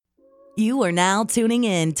You are now tuning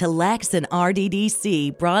in to Lex and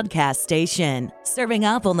RDDC broadcast station, serving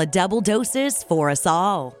up on the double doses for us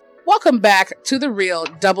all. Welcome back to the Real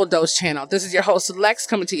Double Dose channel. This is your host, Lex,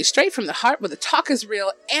 coming to you straight from the heart where the talk is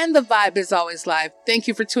real and the vibe is always live. Thank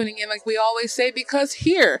you for tuning in like we always say, because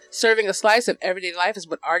here, serving a slice of everyday life is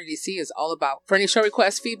what RDDC is all about. For any show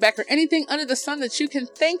requests, feedback, or anything under the sun that you can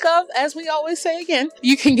think of, as we always say again,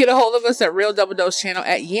 you can get a hold of us at Real Double Dose Channel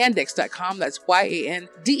at yandex.com. That's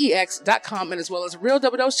YANDEX.com, and as well as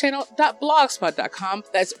realdoubledosechannel.blogspot.com.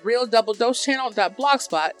 That's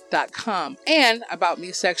realdoubledosechannel.blogspot.com. And About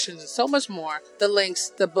Me sections and so much more. The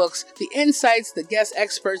links, the books, the insights, the guest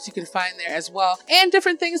experts you can find there as well, and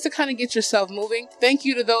different things to kind of get yourself moving. Thank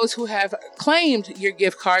you to those who have claimed your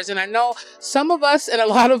gift cards. And I know some of us and a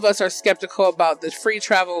lot of us are skeptical about the free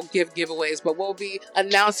travel gift giveaways, but we'll be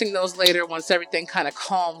announcing those later once everything kind of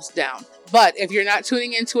calms down. But if you're not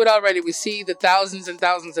tuning into it already, we see the thousands and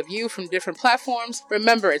thousands of you from different platforms.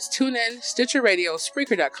 Remember, it's TuneIn, Stitcher Radio,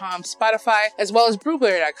 Spreaker.com, Spotify, as well as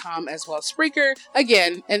Brewberry.com, as well as Spreaker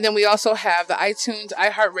again. And then we also have the iTunes,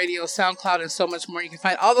 iHeartRadio, SoundCloud, and so much more. You can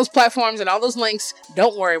find all those platforms and all those links.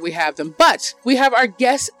 Don't worry, we have them. But we have our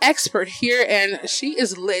guest expert here, and she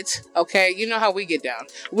is lit. Okay, you know how we get down.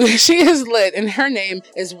 She is lit, and her name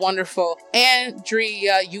is wonderful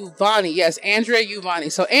Andrea Uvani. Yes, Andrea Uvani.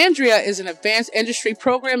 So Andrea is an advanced industry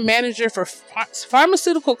program manager for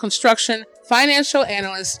pharmaceutical construction, financial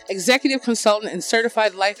analyst, executive consultant, and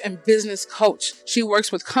certified life and business coach. She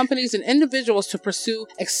works with companies and individuals to pursue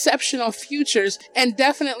exceptional futures and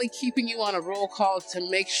definitely keeping you on a roll call to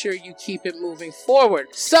make sure you keep it moving forward.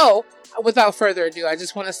 So, without further ado, I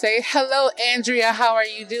just want to say hello, Andrea. How are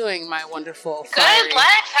you doing, my wonderful fiery? Good,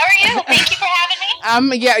 Lex. How are you? Thank you for having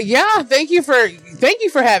me. Yeah. Thank you for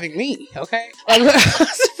having me. Okay,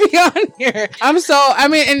 let's be on here.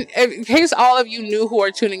 In case all of you new who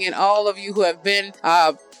are tuning in, all of you who have been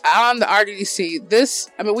on the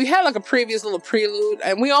RDDC, we had like a previous little prelude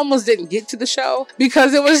and we almost didn't get to the show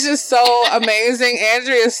because it was just so amazing.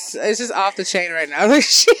 Andrea is just off the chain right now. Like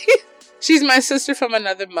she's my sister from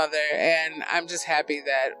another mother, and I'm just happy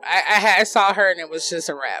that I saw her and it was just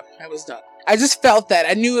a wrap. It was done. I just felt that.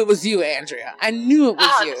 I knew it was you, Andrea. I knew it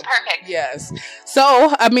was you. That's perfect. Yes.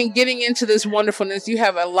 So, getting into this wonderfulness, you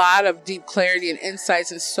have a lot of deep clarity and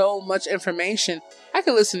insights and so much information. I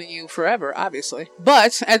could listen to you forever, obviously.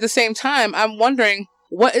 But at the same time, I'm wondering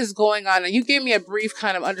what is going on. And you gave me a brief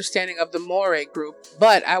kind of understanding of the Moray Group,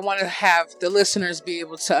 but I want to have the listeners be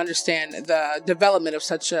able to understand the development of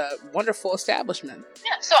such a wonderful establishment.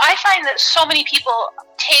 Yeah, so I find that so many people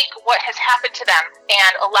take what has happened to them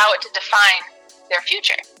and allow it to define their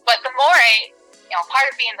future. But the Moray,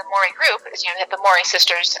 part of being the Moray Group is, you have the Moray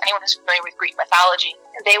sisters. Anyone who's familiar with Greek mythology,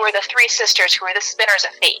 they were the three sisters who were the spinners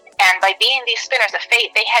of fate. And by being these spinners of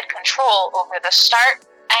fate, they had control over the start,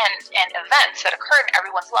 end, and events that occurred in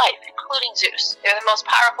everyone's life, including Zeus. They're the most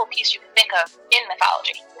powerful piece you can think of in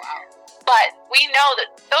mythology. Wow. But we know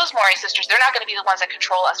that those Moray sisters, they're not going to be the ones that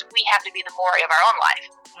control us. We have to be the Moray of our own life.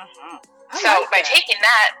 Uh-huh. So by taking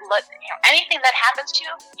that, anything that happens to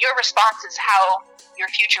you, your response is how your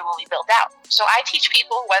future will be built out. So I teach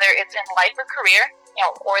people, whether it's in life or career,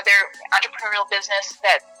 or their entrepreneurial business,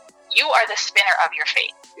 that you are the spinner of your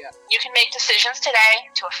fate. Yeah. You can make decisions today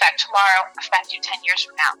to affect tomorrow, affect you 10 years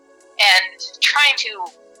from now. And trying to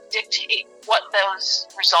dictate what those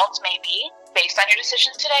results may be based on your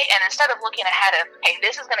decisions today, and instead of looking ahead of, hey,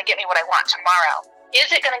 this is going to get me what I want tomorrow,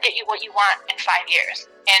 is it going to get you what you want in 5 years?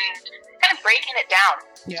 And kind of breaking it down,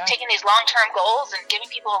 taking these long-term goals and giving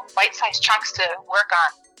people bite-sized chunks to work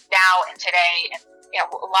on now and today. And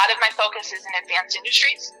a lot of my focus is in advanced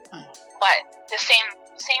industries, but the same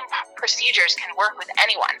procedures can work with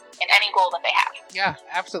anyone in any goal that they have. Yeah,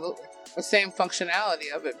 absolutely. The same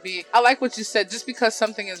functionality of it. I like what you said. Just because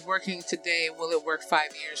something is working today, will it work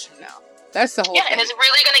 5 years from now? That's the whole thing. Yeah, and is it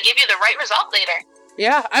really going to give you the right result later?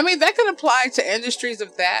 Yeah, that could apply to industries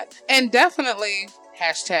of that, and definitely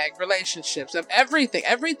 #relationships of everything.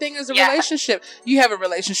 Everything is a relationship. You have a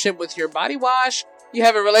relationship with your body wash. You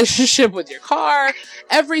have a relationship with your car.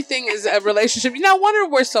 Everything is a relationship. No wonder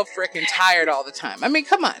we're so freaking tired all the time.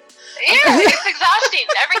 Come on. Yeah, it's exhausting.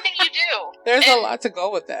 Everything you do. There's a lot to go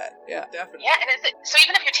with that. Yeah, definitely. Yeah, and so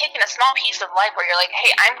even if you're taking a small piece of life where you're like, hey,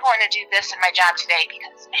 I'm going to do this in my job today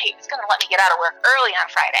because, hey, it's going to let me get out of work early on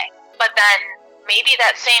Friday. But then maybe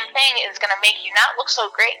that same thing is going to make you not look so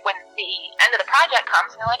great when the end of the project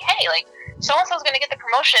comes and you're like, hey, so-and-so's going to get the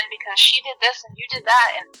promotion because she did this and you did that,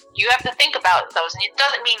 and you have to think about those. And it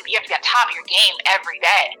doesn't mean you have to be on top of your game every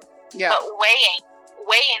day. Yeah. But weighing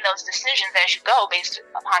weighing those decisions as you go based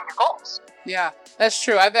upon your goals. Yeah, that's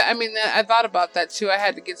true. I thought about that too. I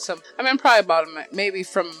had to get I'm probably about maybe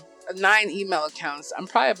from 9 email accounts. I'm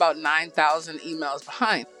probably about 9,000 emails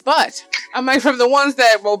behind. But I'm like, from the ones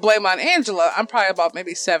that will blame on Angela, I'm probably about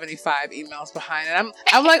maybe 75 emails behind. And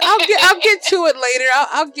I'm like, I'll get to it later.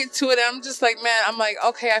 I'll get to it. And I'm just like, man, I'm like,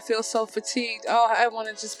 okay, I feel so fatigued. Oh, I want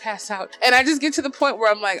to just pass out. And I just get to the point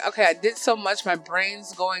where I'm like, okay, I did so much. My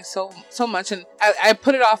brain's going so much. And I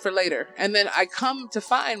put it off for later. And then I come to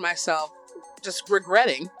find myself just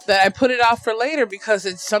regretting that I put it off for later, because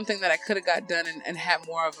it's something that I could have got done and had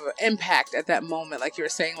more of an impact at that moment. Like you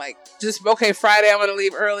were saying, like, just, okay, Friday I'm going to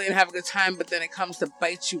leave early and have a good time, but then it comes to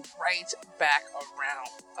bite you right back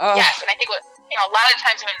around. Oh. Yes, and I think a lot of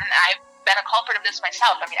times, and I've been a culprit of this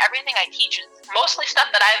myself. I mean, everything I teach is mostly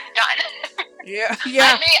stuff that I've done. Yeah.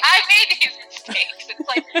 I made these mistakes. It's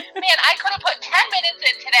like, man, I could have put 10 minutes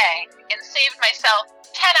in today and saved myself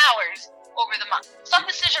 10 hours over the month. Some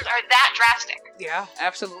decisions are that drastic. Yeah,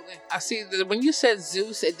 absolutely. I see that when you said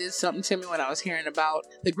Zeus, it did something to me when I was hearing about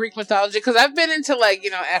the Greek mythology, because I've been into, like,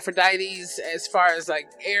 Aphrodite's, as far as like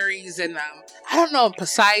Ares and I don't know,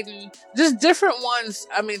 Poseidon, just different ones.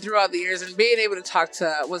 I mean, throughout the years, and being able to talk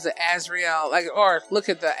to, was it Azrael, like, or look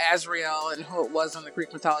at the Azrael and who it was on the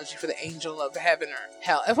Greek mythology for the angel of heaven or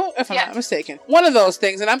hell, if I'm not mistaken, one of those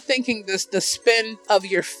things. And I'm thinking the spin of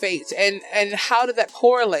your fate, and how did that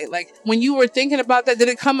correlate? Like, when you were thinking about that, did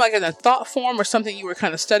it come like in a thought form or something you were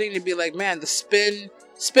kind of studying to be like, man, the spin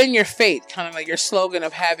your fate, kind of like your slogan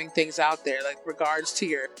of having things out there, like regards to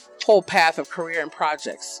your whole path of career and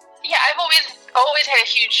projects? Yeah, I've always had a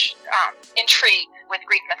huge intrigue with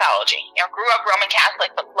Greek mythology. Grew up Roman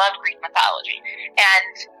Catholic, but loved Greek mythology.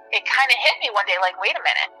 And it kind of hit me one day, like, wait a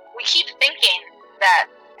minute. We keep thinking that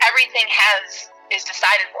everything is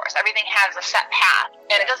decided for us. Everything has a set path,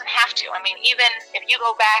 and it doesn't have to. I mean, even if you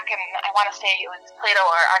go back, and I want to say it was Plato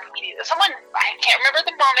or Archimedes, someone, I can't remember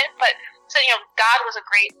the moment, but said, God was a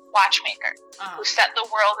great watchmaker who set the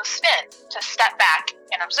world a spin to step back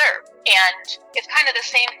and observe. And it's kind of the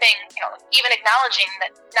same thing, even acknowledging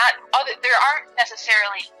that there aren't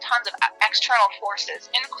necessarily tons of external forces,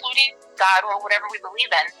 including God or whatever we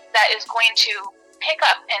believe in, that is going to pick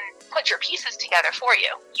up and put your pieces together for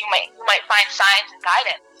you. You might find signs and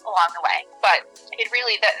guidance along the way, but it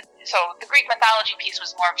really, so the Greek mythology piece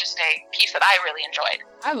was more of just a piece that I really enjoyed.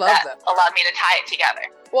 I love that. Allowed me to tie it together.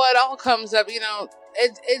 Well, it all comes up, it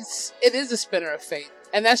is a spinner of fate.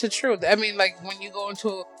 And that's the truth. I mean, like, when you go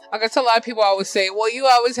into, like, I tell a lot of people, always say, well, you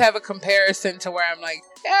always have a comparison to where I'm like,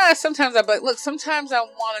 yeah, sometimes I'm like, look, sometimes I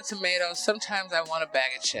want a tomato, sometimes I want a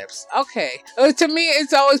bag of chips. Okay. To me,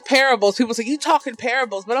 it's always parables. People say, you talking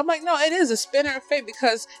parables, but I'm like, no, it is a spinner of fate,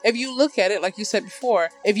 because if you look at it, like you said before,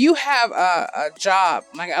 if you have a job,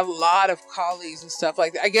 like a lot of colleagues and stuff,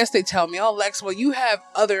 like, I guess they tell me, oh, Lex, well, you have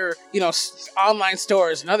other, online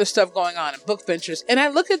stores and other stuff going on and book ventures. And I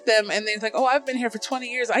look at them and they're like, oh, I've been here for 20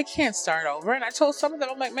 years. I can't start over. And I told some of them,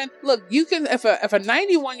 I'm like, man, look, you can, if a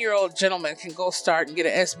 91-year-old gentleman can go start and get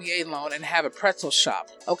an SBA loan and have a pretzel shop,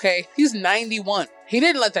 okay? He's 91. He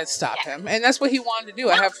didn't let that stop him. And that's what he wanted to do.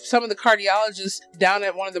 I have some of the cardiologists down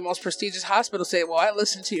at one of the most prestigious hospitals say, well, I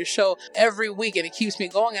listen to your show every week and it keeps me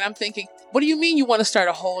going. And I'm thinking, what do you mean you want to start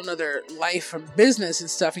a whole nother life from business and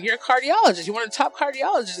stuff? And you're a cardiologist. You want a top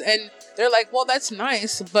cardiologist. And they're like, well, that's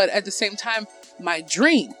nice. But at the same time, my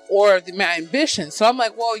dream or my ambition. So I'm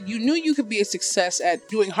like, well, you knew you could be a success at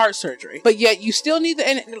doing heart surgery, but yet you still need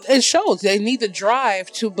and it shows they need the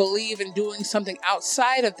drive to believe in doing something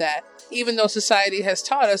outside of that, even though society has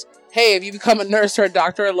taught us, hey, if you become a nurse or a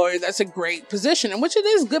doctor or a lawyer, that's a great position, and which it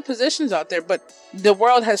is good positions out there, but the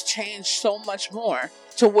world has changed so much more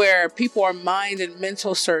to where people are mind and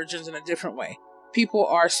mental surgeons in a different way. People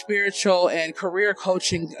are spiritual and career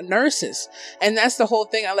coaching nurses. And that's the whole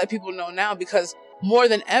thing I let people know now, because more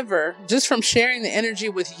than ever, just from sharing the energy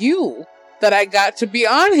with you that I got to be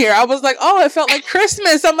on here, I was like, oh, it felt like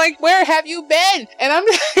Christmas. I'm like, where have you been? And I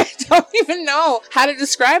don't even know how to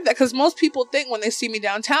describe that, because most people think when they see me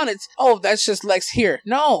downtown, it's, oh, that's just Lex here.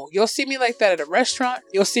 No, you'll see me like that at a restaurant.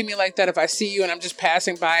 You'll see me like that if I see you and I'm just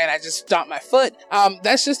passing by and I just stomp my foot.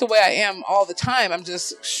 That's just the way I am all the time. I'm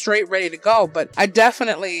just straight ready to go. But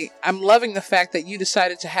I'm loving the fact that you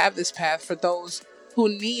decided to have this path for those who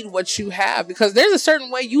need what you have, because there's a certain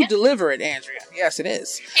way you deliver it, Andrea. Yes, it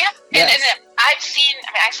is. Yeah. Yes. And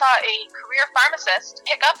I saw a career pharmacist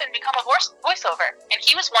pick up and become a voiceover. And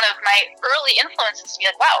he was one of my early influences to be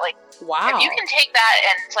like, wow, if you can take that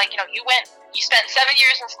and it's like, you went You spent 7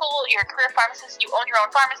 years in school, you're a career pharmacist, you own your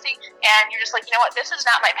own pharmacy, and you're just like, you know what, this is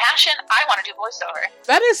not my passion, I want to do voiceover.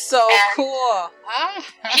 That is so and cool.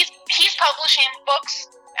 He's publishing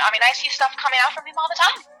books. I mean, I see stuff coming out from him all the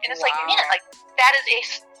time. And it's like, man, like, that is a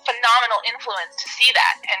phenomenal influence to see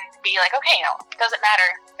that and be like, okay, you know, it doesn't matter.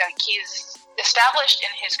 You know, he's established in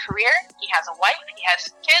his career. He has a wife. He has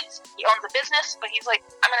kids. He owns a business. But he's like,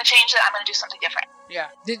 I'm going to change that. I'm going to do something different. Yeah.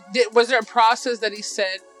 Was there a process that he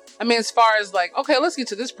said? I mean, as far as like, okay, let's get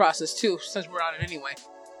to this process too, since we're on it anyway.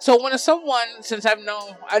 So when since I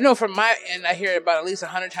know from my end, I hear it about at least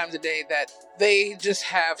 100 times a day that they just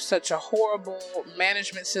have such a horrible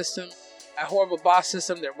management system, a horrible boss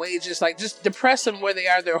system, their wages, like just depress them where they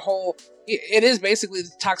are, it is basically the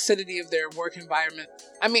toxicity of their work environment.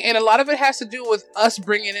 I mean, and a lot of it has to do with us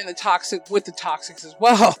bringing in the toxic with the toxics as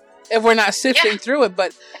well, if we're not sifting through it.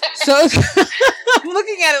 But so I'm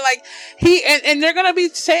looking at it like and they're going to be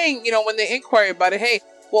saying, you know, when they inquire about it, hey,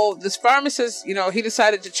 well, this pharmacist, you know, he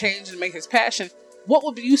decided to change and make his passion. What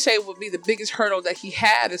would you say would be the biggest hurdle that he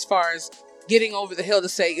had as far as getting over the hill to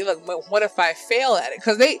say, look, what if I fail at it?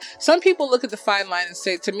 Because some people look at the fine line and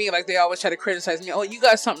say to me, like they always try to criticize me, oh, you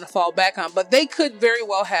got something to fall back on. But they could very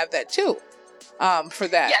well have that too, for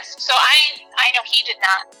that. Yes. So I know he did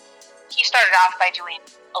not. He started off by doing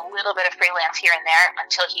a little bit of freelance here and there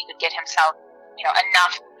until he could get himself, you know,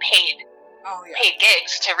 enough paid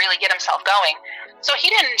gigs to really get himself going. So he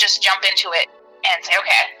didn't just jump into it and say,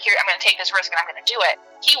 okay, here, I'm going to take this risk and I'm going to do it.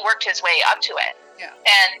 He worked his way up to it. Yeah.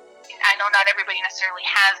 And I know not everybody necessarily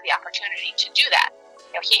has the opportunity to do that.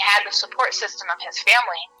 You know, he had the support system of his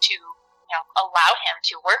family to, you know, allow him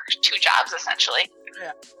to work 2 jobs essentially.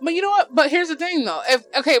 Yeah. But you know what? But here's the thing though.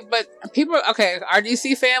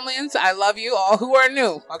 RDC families, I love you all who are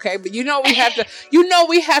new. Okay. But we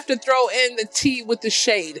have to throw in the tea with the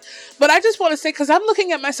shade. But I just want to say, cause I'm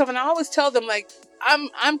looking at myself and I always tell them like,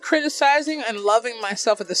 I'm criticizing and loving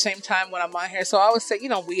myself at the same time when I'm on here. So I always say, you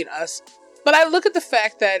know, we and us. But I look at the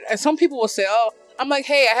fact that, and some people will say, oh, I'm like,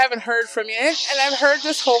 hey, I haven't heard from you. And I've heard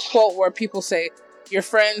this whole quote where people say, your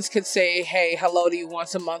friends could say, hey, hello to you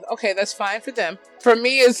once a month. Okay, that's fine for them. For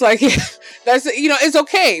me, it's like, that's, you know, it's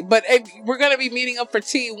okay. But if we're going to be meeting up for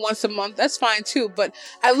tea once a month, that's fine too. But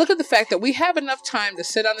I look at the fact that we have enough time to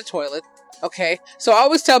sit on the toilet. Okay. So I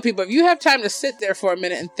always tell people, if you have time to sit there for a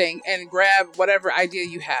minute and think and grab whatever idea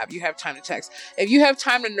you have time to text. If you have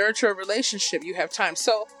time to nurture a relationship, you have time.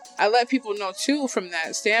 So I let people know too, from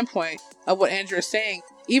that standpoint of what Andrew is saying,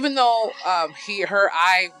 even though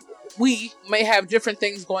we may have different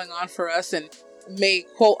things going on for us and may,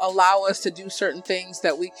 quote, allow us to do certain things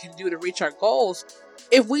that we can do to reach our goals.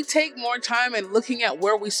 If we take more time in looking at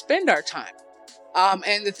where we spend our time,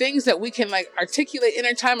 and the things that we can like articulate in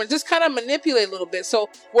our time and just kind of manipulate a little bit. So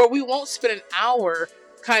where we won't spend an hour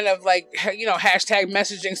kind of like, you know, hashtag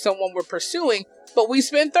messaging someone we're pursuing, but we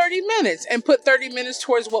spend 30 minutes and put 30 minutes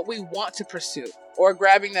towards what we want to pursue or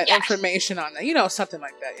grabbing that information on that, you know, something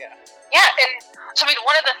like that. Yeah. Yeah. And so, I mean,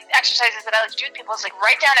 one of the exercises that I like to do with people is like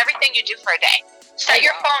write down everything you do for a day. Set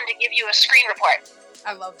your phone to give you a screen report.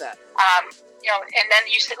 I love that. You know, and then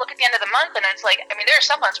you look at the end of the month and it's like, I mean, there are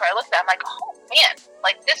some months where I look at that, I'm like, oh man,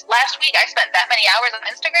 like this last week I spent that many hours on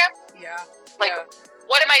Instagram. Yeah. Like,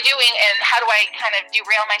 what am I doing and how do I kind of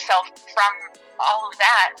derail myself from all of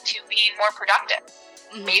that to be more productive?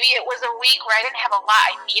 Mm-hmm. Maybe it was a week where I didn't have a lot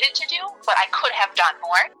I needed to do, but I could have done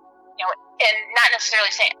more, you know, and not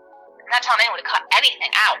necessarily saying, I'm not telling anyone to cut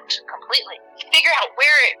anything out completely. Figure out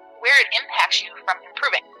where it impacts you from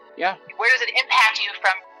improving. Yeah. Where does it impact you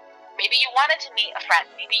from, maybe you wanted to meet a friend,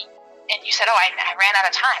 and you said, oh, I ran out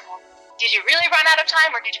of time. Well, did you really run out of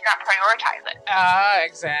time or did you not prioritize it?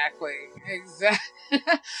 Exactly.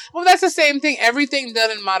 Well, that's the same thing. Everything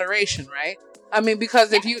done in moderation, right? I mean,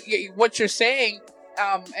 because if what you're saying,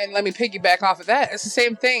 and let me piggyback off of that, it's the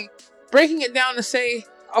same thing. Breaking it down to say,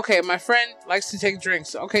 okay, my friend likes to take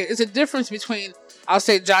drinks. Okay, it's a difference between, I'll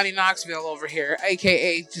say Johnny Knoxville over here,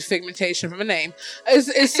 aka just figmentation from a name,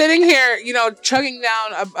 is sitting here, you know, chugging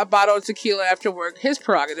down a bottle of tequila after work, his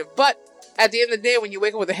prerogative. But at the end of the day, when you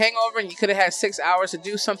wake up with a hangover and you could have had 6 hours to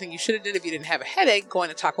do something you should have did if you didn't have a headache, going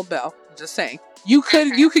to Taco Bell, I'm just saying, you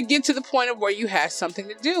could get to the point of where you had something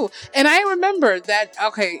to do. And I remember that,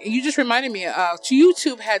 okay, you just reminded me,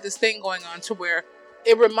 YouTube had this thing going on to where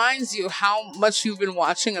it reminds you how much you've been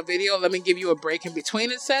watching a video. Let me give you a break in between,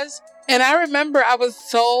 it says. And I remember I was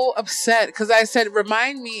so upset because I said,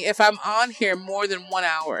 remind me if I'm on here more than 1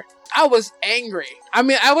 hour. I was angry. I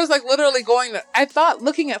mean, I was like literally I thought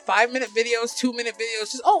looking at 5-minute videos, 2-minute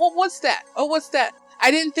videos, just, oh, what's that? Oh, what's that? I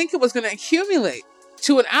didn't think it was going to accumulate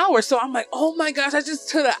to an hour. So I'm like, oh my gosh, I just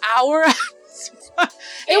took an hour.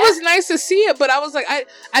 It was nice to see it, but I was like,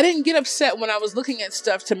 I didn't get upset when I was looking at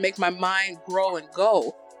stuff to make my mind grow and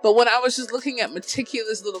go. But when I was just looking at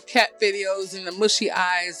meticulous little cat videos and the mushy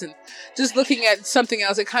eyes and just looking at something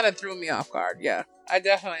else, it kind of threw me off guard. Yeah, I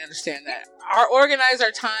definitely understand that. Organize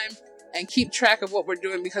our time and keep track of what we're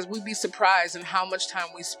doing, because we'd be surprised in how much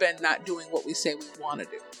time we spend not doing what we say we want to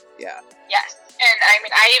do. Yeah. Yes. And I mean,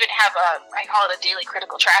 I even have I call it a daily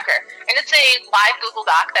critical tracker. And it's a live Google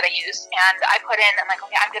Doc that I use. And I put in, I'm like,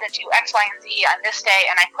 okay, I'm going to do X, Y, and Z on this day.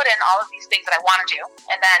 And I put in all of these things that I want to do.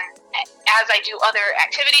 And then as I do other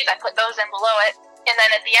activities, I put those in below it. And then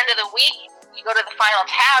at the end of the week, you go to the final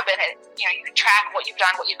tab and you can track what you've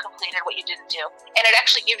done, what you completed, what you didn't do. And it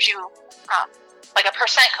actually gives you like a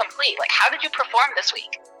 % complete. Like, how did you perform this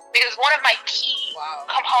week? Because one of my key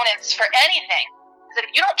components for anything is that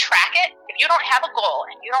if you don't track it, if you don't have a goal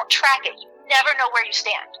and you don't track it, you never know where you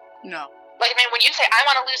stand. No. Like, I mean, when you say, I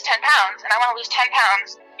want to lose 10 pounds, and I want to lose 10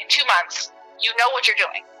 pounds in 2 months, you know what you're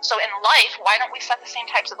doing. So in life, why don't we set the same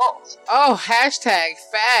types of goals? Oh, hashtag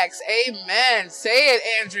facts. Amen. Say it,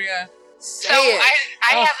 Andrea. Say it.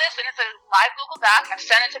 I have this, and it's a live Google Doc. I've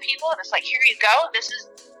sent it to people, and it's like, here you go.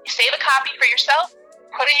 You save a copy for yourself.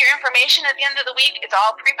 Put in your information at the end of the week. It's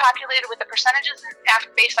all pre-populated with the percentages and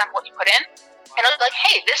based on what you put in. And it was like,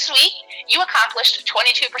 hey, this week you accomplished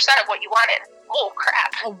 22% of what you wanted. Oh,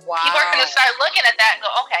 crap. Oh, wow. People are going to start looking at that and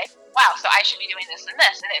go, okay, wow, so I should be doing this and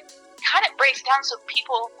this. And it kind of breaks down so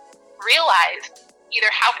people realize either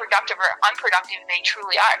how productive or unproductive they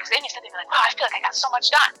truly are. Because they may sit there and be like, wow, I feel like I got so much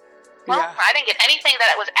done. Well, I didn't get anything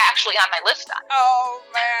that was actually on my list done. Oh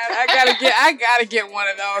man, I gotta get one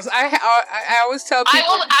of those. I always tell people.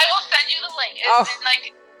 I will send you the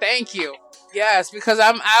link. Thank you. Yes, because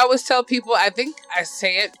I always tell people, I think I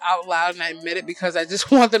say it out loud and I admit it because I just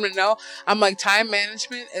want them to know. I'm like, time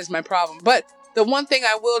management is my problem. But the one thing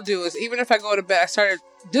I will do is, even if I go to bed, I started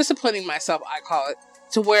disciplining myself, I call it,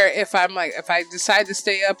 to where if I decide to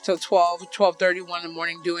stay up till 12:30, 1 in the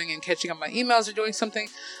morning doing and catching up my emails or doing something,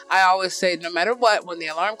 I always say, no matter what, when the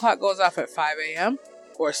alarm clock goes off at 5 a.m.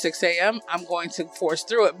 or 6 a.m., I'm going to force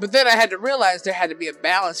through it. But then I had to realize there had to be a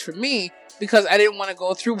balance for me, because I didn't want to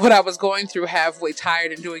go through what I was going through halfway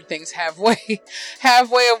tired and doing things halfway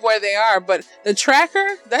of where they are. But the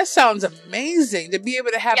tracker, that sounds amazing, to be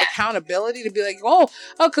able to have accountability, to be like,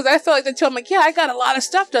 because I feel like they tell me, yeah, I got a lot of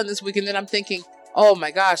stuff done this week. And then I'm thinking, oh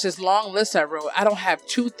my gosh, this long list I wrote, I don't have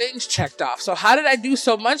 2 things checked off. So how did I do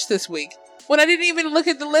so much this week when I didn't even look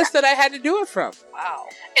at the list that I had to do it from? Wow.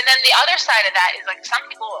 And then the other side of that is, like, some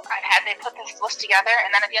people they put this list together,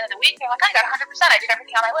 and then at the end of the week, they're like, I got 100%, I did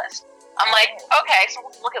everything on my list. I'm like, okay, so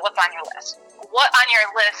look at what's on your list. What on your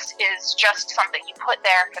list is just something you put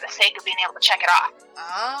there for the sake of being able to check it off?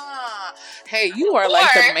 Ah, hey, you are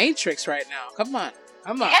like the Matrix right now. Come on.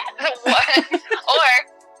 Yeah, or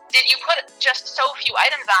did you put just so few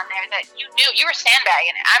items on there that you knew you were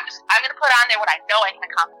sandbagging it? I'm going to put on there what I know I can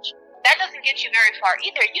accomplish. That doesn't get you very far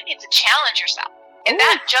either. You need to challenge yourself. And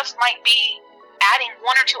that just might be adding 1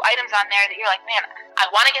 or 2 items on there that you're like, man, I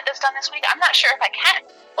want to get this done this week. I'm not sure if I can.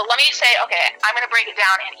 But let me say, okay, I'm going to break it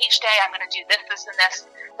down, and each day I'm going to do this, this, and this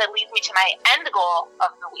that leads me to my end goal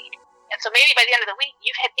of the week. And so maybe by the end of the week,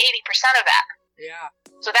 you've hit 80% of that. Yeah.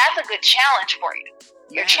 So that's a good challenge for you.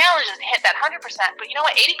 Your challenge is to hit that 100%, but you know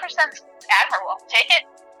what? 80% is admirable. Take it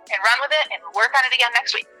and run with it and work on it again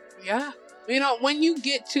next week. Yeah. You know, when you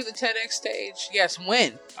get to the TEDx stage, yes,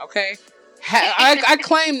 win, okay? I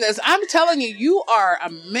claim this. I'm telling you, you are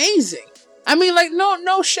amazing. I mean, like,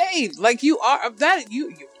 no shade. Like, you are that.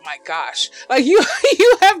 You my gosh, like you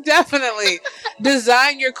have definitely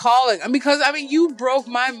designed your calling. Because I mean, you broke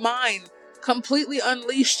my mind, completely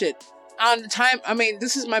unleashed it on the time. I mean,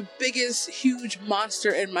 this is my biggest, huge monster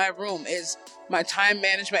in my room is my time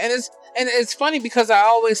management, and it's funny because I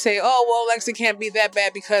always say, oh well, Lex, it can't be that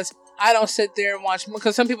bad because I don't sit there and watch.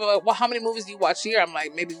 Because some people are like, well, how many movies do you watch a year? I'm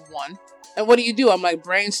like, maybe 1. And what do? I'm like,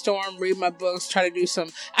 brainstorm, read my books, try to do some.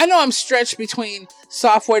 I know I'm stretched between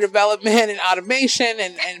software development and automation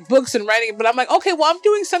and books and writing, but I'm like, okay, well, I'm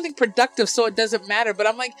doing something productive, so it doesn't matter. But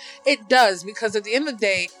I'm like, it does, because at the end of the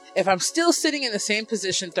day, if I'm still sitting in the same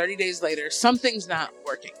position 30 days later, something's not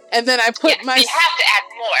working. And then I put my... You have to add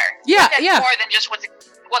more. Yeah. More than just what's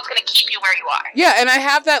going to keep you where you are. Yeah, and I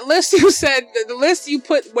have that list you said, the list you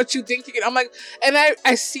put what you think you can. I'm like, and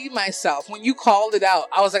I see myself. When you called it out,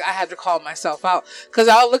 I was like, I had to call myself out. Because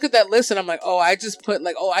I'll look at that list and I'm like, oh, I just put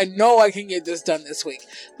like, oh, I know I can get this done this week.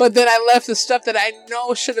 But then I left the stuff that I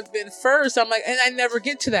know should have been first. I'm like, and I never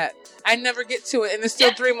get to that. I never get to it. And it's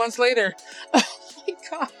still 3 months later. Oh my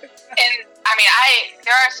God. And I mean,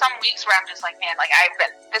 there are some weeks where I'm just like, man, like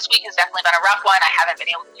this week has definitely been a rough one. I haven't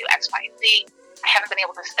been able to do X, Y, and Z. I haven't been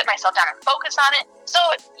able to sit myself down and focus on it. So,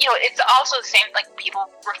 it's also the same, like people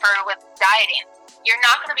refer to with dieting. You're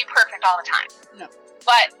not going to be perfect all the time. No.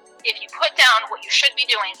 But if you put down what you should be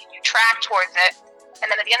doing and you track towards it, and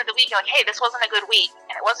then at the end of the week, you're like, hey, this wasn't a good week,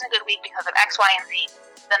 and it wasn't a good week because of X, Y, and Z,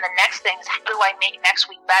 then the next thing is, how do I make next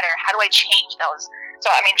week better? How do I change those? So,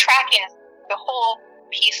 I mean, tracking is the whole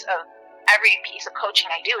piece of every piece of coaching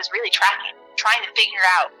I do is really tracking, trying to figure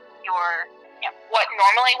out what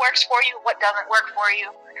normally works for you, what doesn't work for you.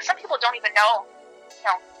 Because some people don't even know,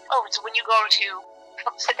 so when you go to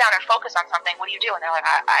sit down and focus on something, what do you do? And they're like,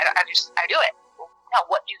 I do it. Well, no,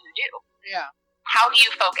 what do you do? Yeah. How do you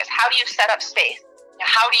focus? How do you set up space?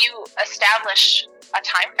 How do you establish a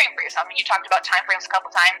time frame for yourself? I mean, you talked about time frames a couple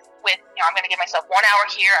times with, I'm going to give myself 1 hour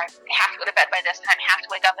here. I have to go to bed by this time. I have to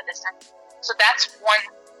wake up at this time. So that's one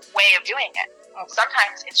way of doing it. Okay.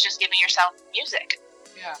 Sometimes it's just giving yourself music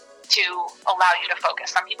to allow you to focus.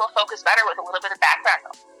 Some people focus better with a little bit of background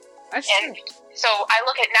noise. That's true. So I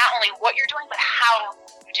look at not only what you're doing, but how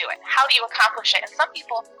you do it. How do you accomplish it? And some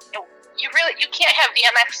people, you can't have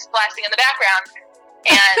DMX blasting in the background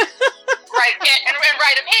and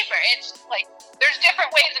write a paper. It's like there's different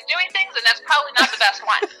ways of doing things, and that's probably not the best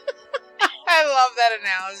one. I love that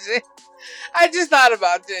analogy. I just thought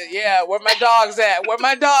about it. Yeah, where my dog's at? Where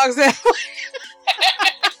my dog's at?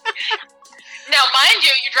 Now, mind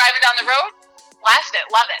you, you're driving down the road. Blast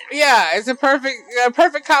it, love it. Yeah, it's a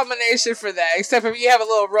perfect combination for that. Except if you have a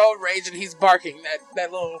little road rage and he's barking,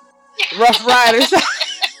 that little rough rider.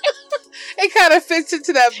 It kind of fits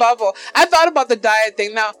into that bubble. I thought about the diet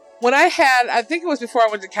thing. Now, when I think it was before I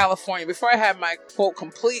went to California, before I had my quote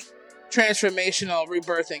complete transformational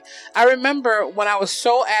rebirthing, I remember when I was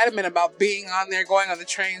so adamant about being on there, going on the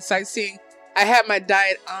train, sightseeing, I had my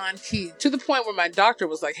diet on key to the point where my doctor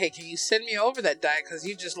was like, hey, can you send me over that diet? Because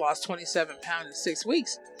you just lost 27 pounds in 6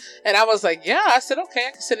 weeks. And I was like, yeah. I said, okay,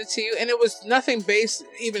 I can send it to you. And it was nothing based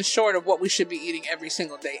even short of what we should be eating every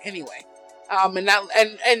single day anyway.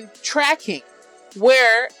 And tracking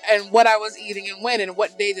where and what I was eating and when and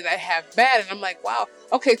what day did I have bad. And I'm like, wow,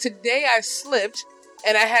 okay, today I slipped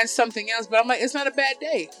and I had something else, but I'm like, it's not a bad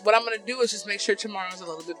day. What I'm going to do is just make sure tomorrow's a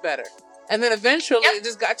little bit better. And then eventually it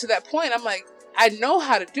just got to that point. I'm like, I know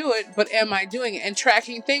how to do it, but am I doing it? And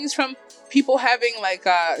tracking things from people having like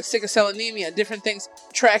sickle cell anemia, different things,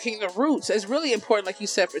 tracking the roots is really important, like you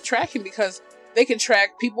said, for tracking, because they can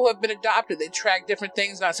track people who have been adopted. They track different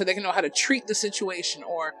things now so they can know how to treat the situation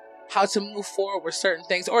or how to move forward with certain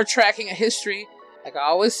things, or tracking a history. Like I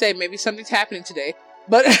always say, maybe something's happening today,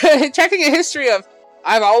 but tracking a history of,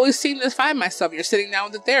 I've always seemed to find myself. You're sitting down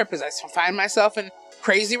with a therapist. I find myself in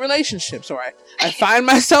crazy relationships, or I find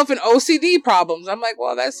myself in OCD problems. I'm like,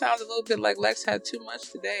 well, that sounds a little bit like Lex had too much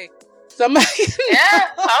today. So I'm like, yeah,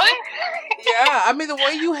 yeah. I mean, the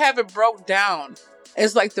way you have it broke down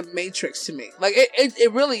is like the Matrix to me. Like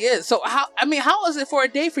it really is. So how is it for a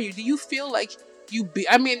day for you? Do you feel like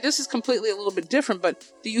this is completely a little bit different,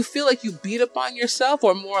 but do you feel like you beat up on yourself,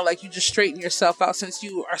 or more like you just straighten yourself out since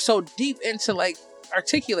you are so deep into like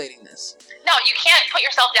articulating this? No, you can't put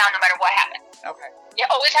yourself down no matter what happens. Okay. You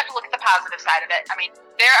always have to look at the positive side of it. I mean,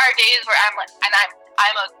 there are days where I'm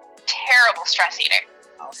a terrible stress eater.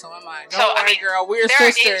 Oh, so am I. Don't worry, girl. We're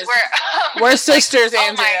sisters. We're sisters,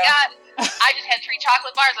 Andrea. Oh my God. I just had 3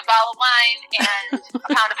 chocolate bars, a bottle of wine, and a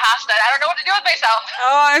pound of pasta. I don't know what to do with myself.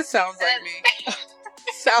 Oh, that sounds like me.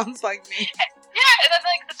 Sounds like me. Yeah, and then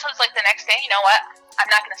so it's like the next day, you know what? I'm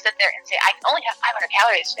not going to sit there and say, I can only have 500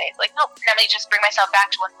 calories today. It's like, nope, let me just bring myself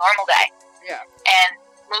back to a normal day. Yeah. And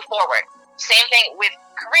move forward. Same thing with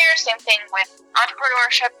career, same thing with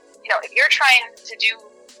entrepreneurship. If you're trying to do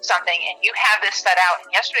something and you have this set out, and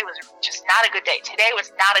yesterday was just not a good day, today was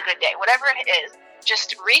not a good day, whatever it is,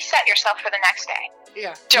 just reset yourself for the next day.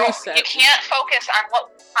 Yeah. You can't focus on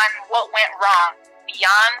what went wrong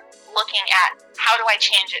beyond looking at how do I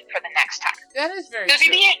change it for the next time. That is very true. Because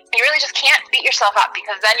you really just can't beat yourself up,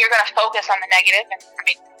 because then you're going to focus on the negative. And I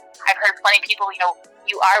mean, I've heard plenty of people,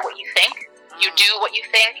 you are what you think. You do what you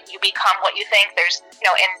think, you become what you think. There's,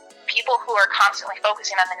 and people who are constantly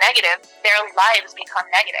focusing on the negative, their lives become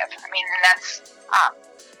negative. I mean, and that's,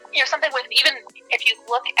 something with, even if you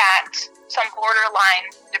look at some borderline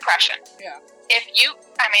depression. Yeah. If you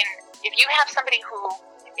have somebody who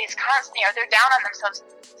is constantly, they're down on themselves,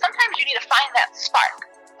 sometimes you need to find that spark.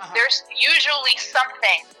 Uh-huh. There's usually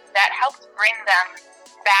something that helps bring them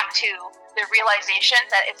back to the realization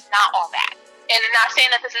that it's not all bad. And I'm not saying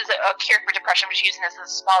that this is a cure for depression, I'm just using this as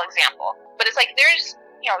a small example. But it's like there's,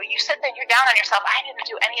 you sit there and you're down on yourself. I didn't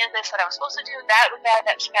do any of this that I was supposed to do. That was bad,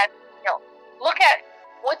 that was bad. look at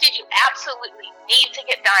what did you absolutely need to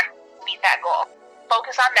get done to meet that goal.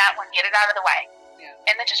 Focus on that one, get it out of the way. Yeah.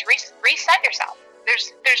 And then just reset yourself.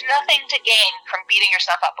 There's nothing to gain from beating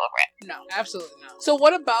yourself up over it. No, absolutely not. So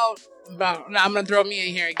what about now I'm going to throw me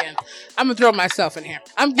in here again. I'm going to throw myself in here.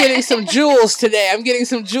 I'm getting some jewels today. I'm getting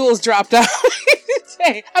some jewels dropped off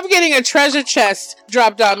today. I'm getting a treasure chest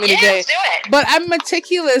dropped on me today. Yes, do it. But I'm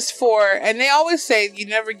meticulous and they always say you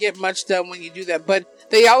never get much done when you do that. But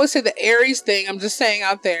they always say the Aries thing, I'm just saying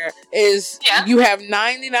out there, is you have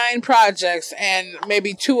 99 projects and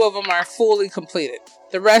maybe 2 of them are fully completed.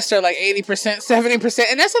 The rest are like 80%, 70%.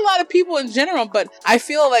 And that's a lot of people in general. But I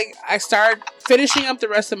feel like I start finishing up the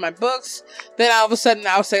rest of my books. Then all of a sudden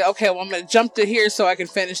I'll say, okay, well, I'm going to jump to here so I can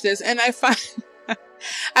finish this. And I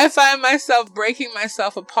find myself breaking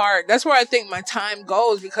myself apart. That's where I think my time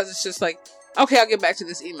goes, because it's just like, okay, I'll get back to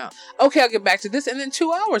this email. Okay, I'll get back to this. And then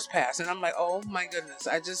 2 hours pass. And I'm like, oh my goodness.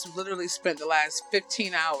 I just literally spent the last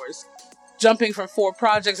 15 hours jumping from 4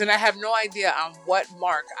 projects, and I have no idea on what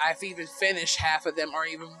mark I've even finished half of them or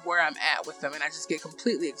even where I'm at with them, and I just get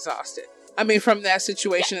completely exhausted. I mean, from that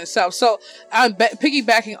situation itself. So I'm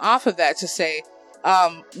piggybacking off of that to say,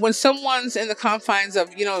 when someone's in the confines of,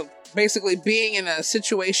 basically being in a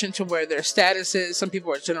situation to where their status is, some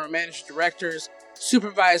people are general managers, directors,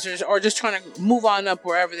 supervisors, or just trying to move on up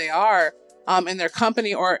wherever they are in their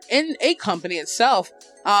company or in a company itself.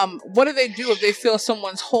 What do they do if they feel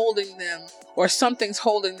someone's holding them or something's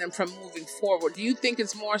holding them from moving forward? Do you think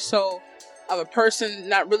it's more so of a person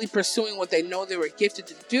not really pursuing what they know they were gifted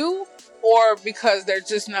to do, or because they're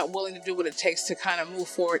just not willing to do what it takes to kind of move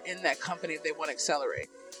forward in that company if they want to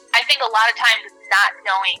accelerate? I think a lot of times it's not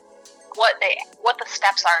knowing what the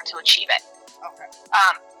steps are to achieve it. Okay.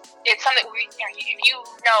 It's something if you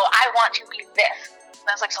know, I want to be this. And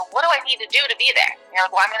I was like, so what do I need to do to be there?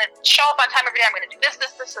 Well, I'm going to show up on time every day. I'm going to do this,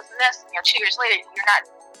 and this. 2 years later, you're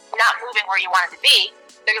not moving where you wanted to be.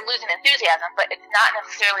 They're losing enthusiasm, but it's not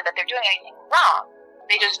necessarily that they're doing anything wrong.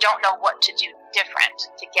 They just don't know what to do different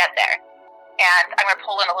to get there. And I'm going to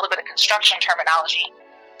pull in a little bit of construction terminology.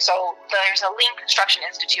 So there's a Lean Construction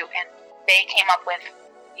Institute, and they came up with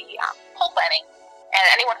the pole planning. And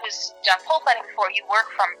anyone who's done pole planning before, you work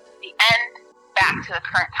from the end back to the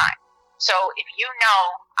current time. So if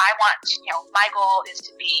my goal is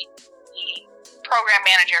to be the program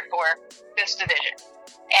manager for this division.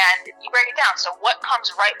 And you break it down. So what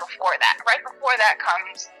comes right before that? Right before that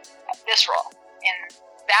comes this role. And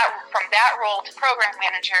from that role to program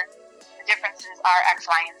manager, the differences are X,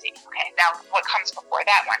 Y, and Z. Okay, now what comes before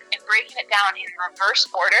that one? And breaking it down in reverse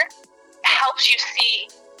order helps you see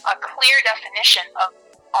a clear definition of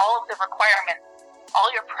all of the requirements, all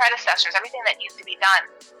your predecessors, everything that needs to be done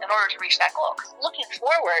in order to reach that goal. Because looking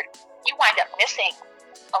forward, you wind up missing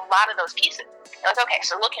a lot of those pieces. You're like, okay,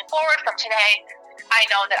 so looking forward from today, I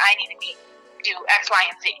know that I need to do X, Y,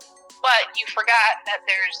 and Z. But you forgot that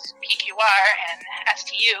there's PQR and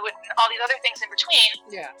STU and all these other things in between.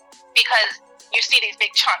 Yeah. Because you see these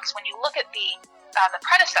big chunks. When you look at the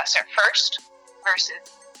predecessor first versus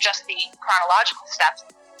just the chronological steps,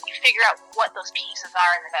 you figure out what those pieces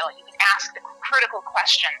are in the middle. You can ask the critical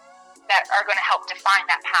questions that are going to help define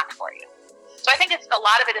that path for you. So I think a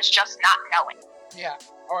lot of it is just not knowing. Yeah.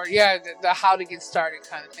 Or, the how to get started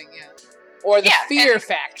kind of thing, Or the fear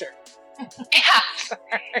factor. Yeah.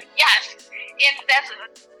 Yes. And that's,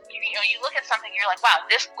 you look at something, you're like, wow,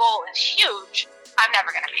 this goal is huge. I'm never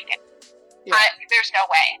going to make it. Yeah. There's no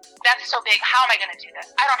way. That's so big. How am I going to do this?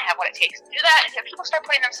 I don't have what it takes to do that. And if people start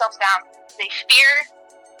putting themselves down, they fear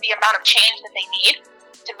the amount of change that they need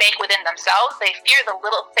to make within themselves. They fear the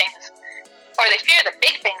little things, or they fear the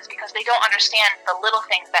big things, because they don't understand the little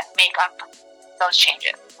things that make up those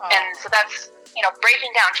changes. Oh. And so that's,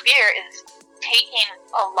 breaking down fear is taking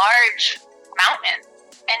a large mountain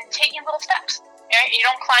and taking little steps. You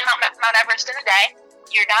don't climb Mount Everest in a day.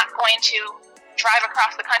 You're not going to drive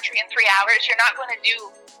across the country in 3 hours. You're not going to do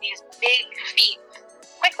these big feats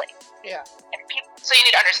quickly. Yeah. So you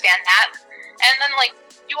need to understand that. And then,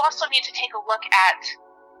 you also need to take a look at,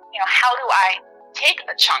 how do I take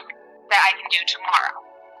a chunk that I can do tomorrow?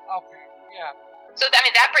 Okay, yeah. So,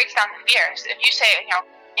 that breaks down the fears. If you say,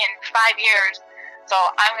 in 5 years, so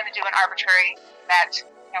I'm going to do an arbitrary that,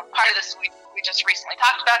 part of this we just recently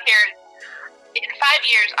talked about here. In 5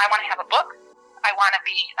 years, I want to have a book. I want to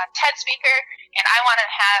be a TED speaker, and I want to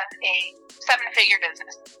have a 7-figure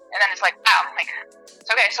business. And then it's like, wow,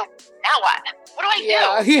 okay, so now what? What do I do?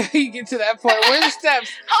 Yeah, you get to that point. What are the steps?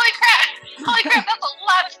 Holy crap, that's a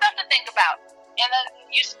lot of stuff to think about. And then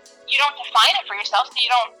you don't define it for yourself, so you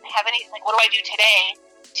don't have any, what do I do today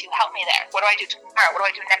to help me there? What do I do tomorrow? What do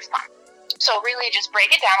I do next month? So really just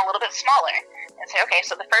break it down a little bit smaller and say, okay,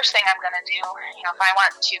 so the first thing I'm going to do, if I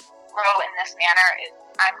want to grow in this manner, is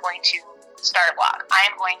I'm going to start a blog. I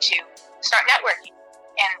am going to start networking.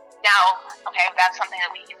 And now, okay, that's something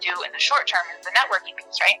that we can do in the short term is the networking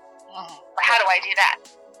piece, right? But how do I do that?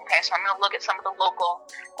 Okay, so I'm going to look at some of the local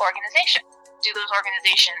organizations. Do those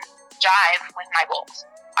organizations jive with my goals?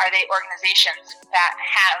 Are they organizations that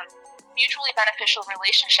have mutually beneficial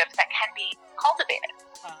relationships that can be cultivated?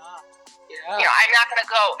 Yeah. I'm not going to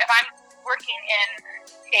go, if I'm working in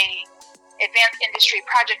a advanced industry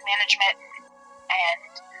project management and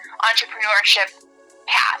entrepreneurship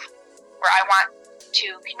path where I want to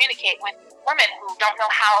communicate with women who don't know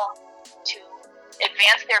how to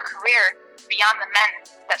advance their career beyond the men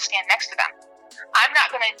that stand next to them. I'm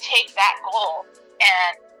not going to take that goal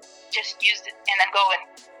and just use it and then go and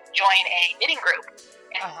join a knitting group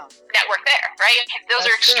and network there, right? Those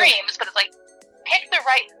are extremes, but it's like, pick the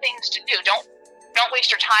right things to do. Don't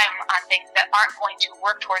waste your time on things that aren't going to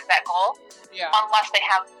work towards that goal unless they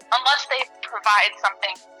provide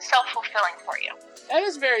something self-fulfilling for you. That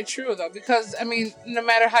is very true, though, because, I mean, no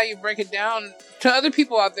matter how you break it down, to other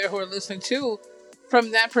people out there who are listening too,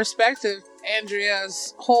 from that perspective,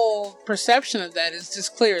 Andrea's whole perception of that is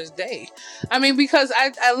just clear as day. I mean, because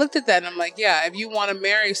I looked at that and I'm like, yeah, if you want to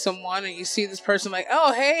marry someone and you see this person like,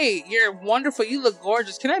 oh, hey, you're wonderful, you look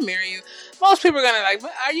gorgeous, can I marry you? Most people are going to like,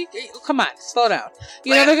 are you, come on, slow down.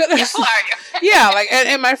 You know, they're gonna, who are you? yeah, like,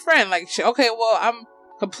 and my friend, like, okay, well, I'm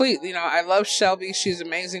complete, I love Shelby, she's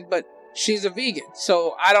amazing, but she's a vegan,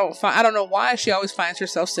 so I don't know why she always finds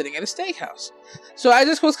herself sitting at a steakhouse. So I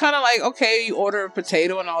just was kind of like, okay, you order a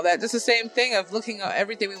potato and all that. Just the same thing of looking at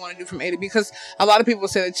everything we want to do from A to B, because a lot of people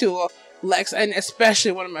say that too. Well, Lex, and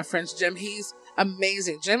especially one of my friends, Jim, he's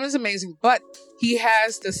amazing. Jim is amazing, but he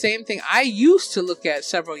has the same thing I used to look at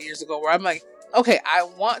several years ago, where I'm like, okay, I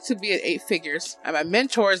want to be at 8 figures, and my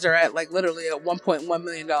mentors are at like literally at $1.1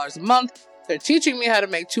 million a month. They're teaching me how to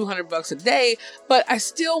make $200 a day, but I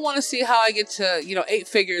still want to see how I get to, 8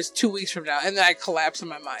 figures 2 weeks from now. And then I collapse in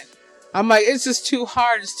my mind. I'm like, it's just too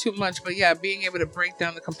hard. It's too much. But yeah, being able to break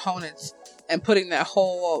down the components and putting that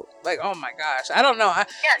whole, like, oh my gosh, I don't know.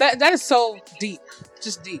 That is so deep,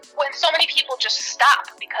 just deep. When so many people just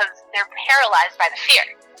stop because they're paralyzed by the fear.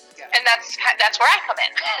 Yeah. And that's where I come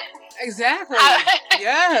in. Exactly.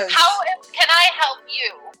 Yes. How can I help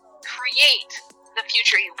you create the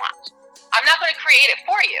future you want? I'm not going to create it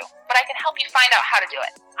for you, but I can help you find out how to do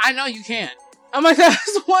it. I know you can. I'm like,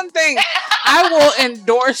 that's one thing I will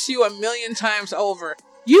endorse you 1,000,000 times over.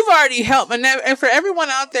 You've already helped. And for everyone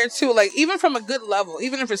out there too, like even from a good level,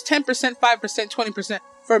 even if it's 10%, 5%, 20%,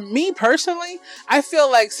 for me personally, I feel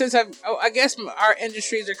like since I guess our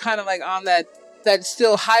industries are kind of like on that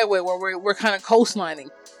still highway where we're kind of coastlining.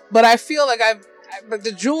 But I feel like but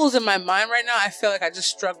the jewels in my mind right now, I feel like I just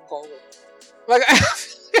struck gold. Like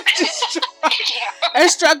I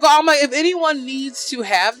struck gold. I'm like, if anyone needs to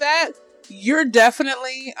have that, you're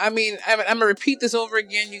definitely, I'm going to repeat this over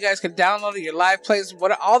again. You guys can download it, your live plays,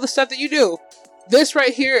 all the stuff that you do. This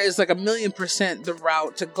right here is like 1,000,000% the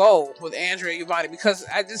route to go with Andrea Uvanti, because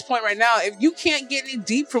at this point right now, if you can't get any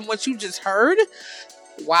deep from what you just heard,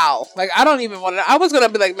 wow. Like, I don't even want to, I was going to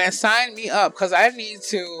be like, man, sign me up, because I need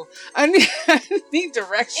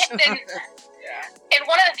direction. And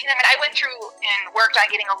one of the things, I went through and worked on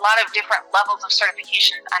getting a lot of different levels of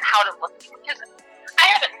certifications on how to look, because I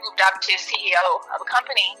haven't moved up to CEO of a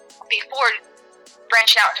company before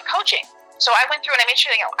branching out into coaching. So I went through and I made sure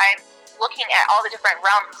that, I'm looking at all the different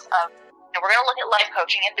realms of, we're going to look at life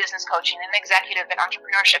coaching and business coaching and executive and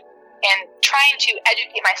entrepreneurship, and trying to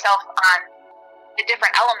educate myself on the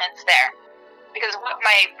different elements there. Because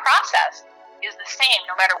my process is the same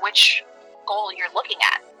no matter which goal you're looking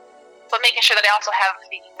at. But making sure that I also have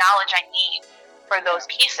the knowledge I need for those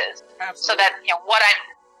pieces. Absolutely. So that,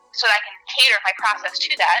 so that I can cater my process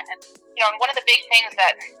to that. And, one of the big things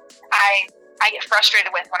that I get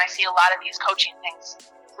frustrated with when I see a lot of these coaching things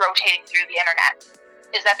rotating through the internet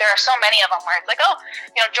is that there are so many of them where it's like,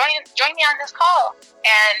 join me on this call.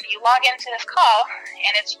 And you log into this call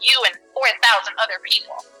and it's you and 4,000 other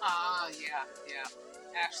people. Yeah,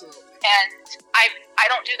 absolutely. And I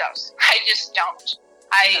don't do those. I just don't.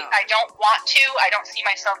 I don't want to. I don't see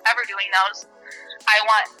myself ever doing those. I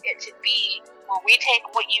want it to be where we take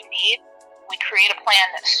what you need, we create a plan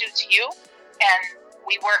that suits you, and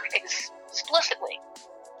we work explicitly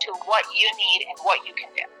to what you need and what you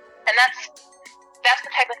can do. And that's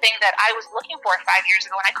the type of thing that I was looking for 5 years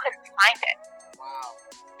ago, and I couldn't find it. Wow.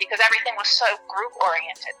 Because everything was so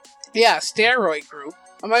group-oriented. Yeah, steroid group.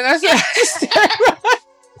 I'm like, that's a steroid.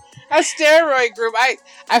 a steroid group.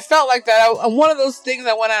 I felt like that. One of those things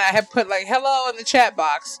I went on, I had put like hello in the chat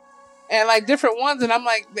box and like different ones. And I'm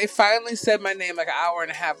like, they finally said my name like an hour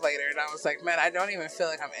and a half later. And I was like, man, I don't even feel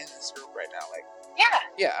like I'm in this group right now. Like,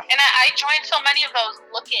 yeah. And I joined so many of those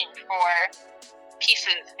looking for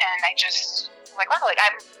pieces. And I just like, wow, like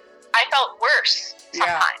I felt worse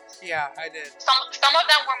sometimes. Yeah, I did. Some of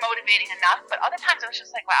them were motivating enough, but other times it was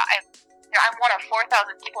just like, wow, I'm one of 4,000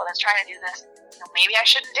 people that's trying to do this. Maybe I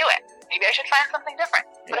shouldn't do it. Maybe I should find something different.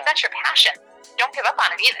 But if that's your passion, don't give up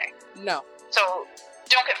on it either. No. So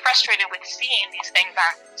don't get frustrated with seeing these things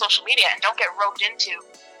on social media, and don't get roped into,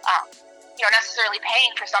 necessarily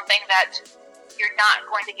paying for something that you're not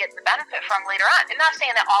going to get the benefit from later on. I'm not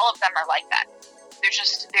saying that all of them are like that. There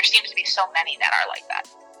seems to be so many that are like that.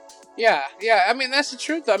 Yeah. I mean, that's the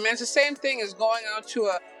truth, though. I mean, it's the same thing as going out to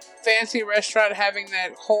a fancy restaurant, having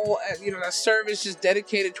that whole, that service just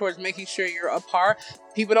dedicated towards making sure you're up par.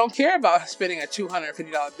 People don't care about spending a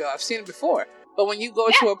 $250 bill. I've seen it before. But when you go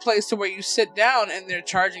to a place to where you sit down and they're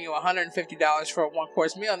charging you $150 for a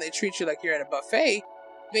one-course meal and they treat you like you're at a buffet,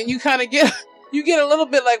 then you kind of get a little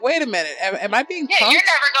bit like, wait a minute, am I being punked? Yeah, you're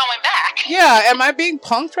never going back. Yeah, am I being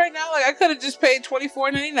punked right now? Like, I could have just paid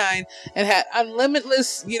 $24.99 and had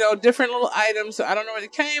unlimitless, different little items. I don't know where they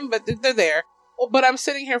came, but they're there. But I'm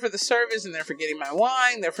sitting here for the service, and they're forgetting my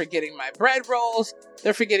wine, they're forgetting my bread rolls,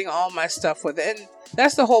 they're forgetting all my stuff with it. And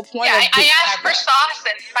that's the whole point. Yeah, I asked for sauce,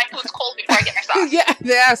 and my food's cold before I get my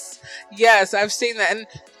sauce. Yes, I've seen that. And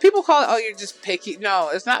people call it, oh, you're just picky. No,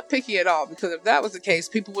 it's not picky at all, because if that was the case,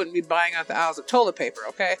 people wouldn't be buying out the aisles of toilet paper,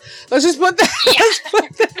 okay? Let's just put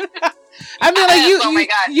that I mean, like,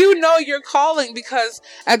 you know you're calling, because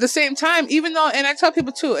at the same time, even though, and I tell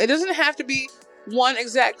people too, it doesn't have to be one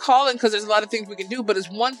exact calling, because there's a lot of things we can do, but it's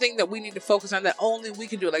one thing that we need to focus on that only we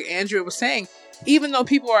can do. Like Andrea was saying, even though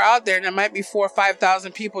people are out there and there might be 4,000 or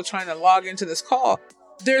 5,000 people trying to log into this call,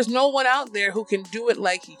 there's no one out there who can do it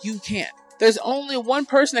like you can. There's only one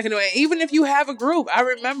person that can do it. Even if you have a group, I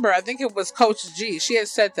remember, I think it was Coach G, she had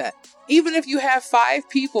said that even if you have 5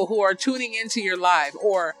 people who are tuning into your live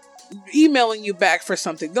or emailing you back for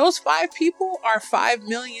something, those 5 people are 5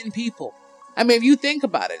 million people. I mean, if you think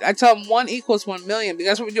about it, I tell them 1 equals 1 million, because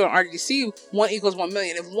that's what we do on RDC. 1 equals 1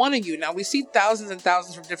 million. If one of you, now we see thousands and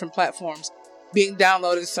thousands from different platforms being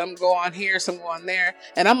downloaded. Some go on here, some go on there.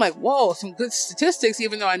 And I'm like, whoa, some good statistics,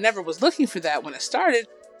 even though I never was looking for that when it started.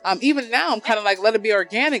 Even now, I'm kind of like, let it be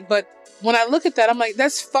organic. But when I look at that, I'm like,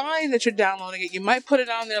 that's fine that you're downloading it. You might put it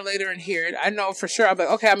on there later and hear it. I know for sure. I'm like,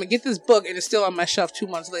 okay, I'm going to get this book, and it's still on my shelf 2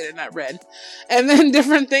 months later, not read. And then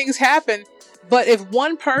different things happen. But if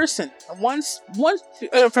one person, one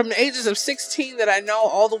from the ages of 16 that I know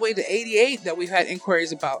all the way to 88 that we've had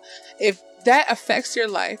inquiries about, if that affects your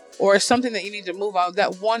life or is something that you need to move out,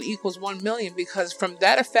 that 1 equals 1 million, because from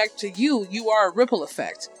that effect to you are a ripple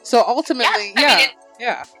effect. So ultimately,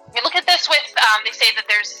 yeah. You look at this with, they say that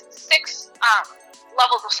there's 6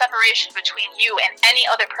 levels of separation between you and any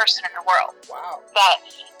other person in the world. Wow. That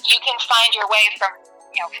you can find your way from,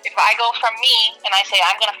 if I go from me and I say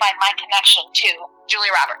I'm going to find my connection to Julia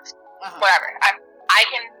Roberts, whatever, I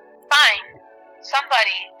can find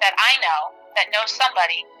somebody that I know that knows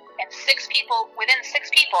somebody, and 6 people, within 6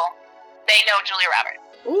 people, they know Julia Roberts.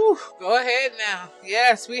 Ooh, go ahead now.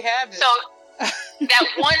 Yes, we have it. So that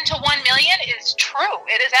 1 to 1 million is true.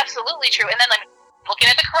 It is absolutely true. And then looking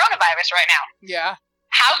at the coronavirus right now. Yeah.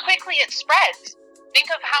 How quickly it spreads.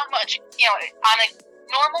 Think of how much, on a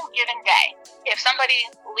normal given day, if somebody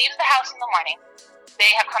leaves the house in the morning,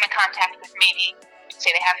 they have come in contact with maybe,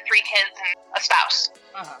 say they have 3 kids and a spouse.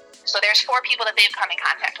 So there's 4 people that they've come in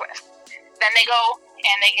contact with. Then they go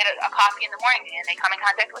and they get a coffee in the morning, and they come in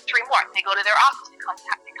contact with 3 more. They go to their office and come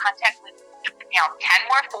in contact with 10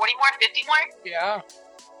 more, 40 more, 50 more. Yeah.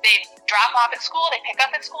 They drop off at school, they pick up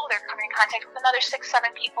at school, they're coming in contact with another 6, 7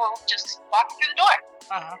 people just walking through the door.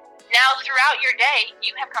 Now, throughout your day,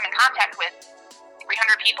 you have come in contact with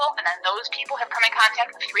 300 people, and then those people have come in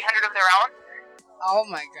contact with 300 of their own. Oh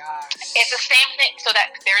my gosh. It's the same thing, so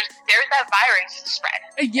that there's that virus spread.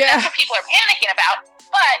 Yeah. And that's what people are panicking about,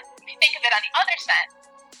 but if you think of it on the other side,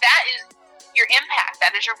 that is your impact,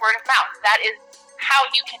 that is your word of mouth, that is how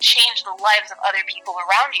you can change the lives of other people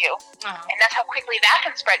around you, and that's how quickly that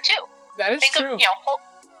can spread too. That is true.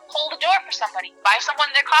 Hold the door for somebody, buy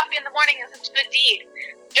someone their coffee in the morning is a good deed.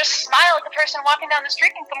 Just smile at the person walking down the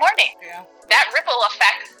street and good morning. Yeah. That ripple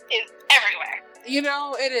effect is everywhere.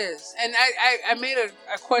 It is. And I made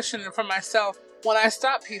a question for myself. when I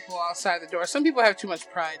stop people outside the door, some people have too much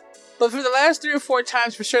pride. But for the last 3 or 4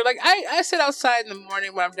 times, for sure, like I sit outside in the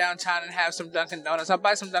morning when I'm downtown and have some Dunkin' Donuts. I'll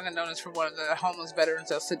buy some Dunkin' Donuts for one of the homeless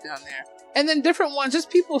veterans. I'll sit down there. And then different ones, just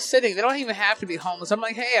people sitting. They don't even have to be homeless. I'm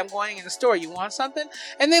like, hey, I'm going in the store. You want something?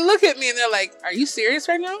 And they look at me and they're like, are you serious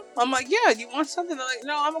right now? I'm like, yeah, you want something? They're like,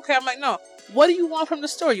 no, I'm okay. I'm like, no. What do you want from the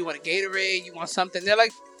store? You want a Gatorade? You want something? They're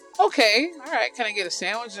like, okay, all right, can I get a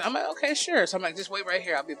sandwich? And I'm like, okay, sure. So I'm like, just wait right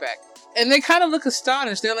here. I'll be back. And they kind of look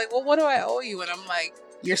astonished. They're like, well, what do I owe you? And I'm like,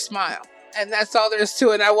 your smile. And that's all there is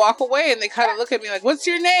to it. And I walk away and they kind of look at me like, what's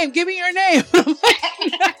your name? Give me your name. I'm like,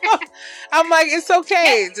 no. I'm like, it's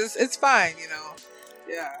okay. It's fine, you know.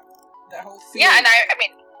 Yeah. That whole feeling. Yeah, and I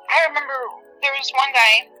mean, I remember there was one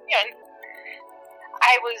guy, you know,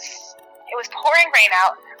 it was pouring rain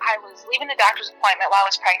out. I was leaving the doctor's appointment while I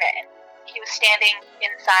was pregnant, and he was standing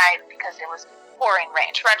inside because it was pouring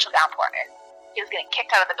rain, torrential downpour. And he was getting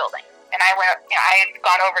kicked out of the building. And I went, you know, I had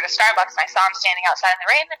gone over to Starbucks and I saw him standing outside in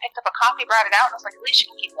the rain. And I picked up a coffee, brought it out, and I was like, at least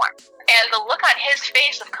you can keep warm. And the look on his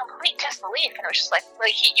face of complete disbelief, and it was just like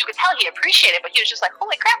you could tell he appreciated it, but he was just like,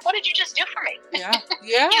 holy crap, what did you just do for me? Yeah,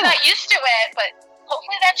 yeah. He's not used to it, but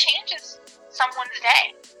hopefully that changes someone's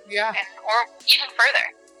day. Yeah. Or even further.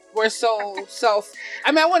 We're so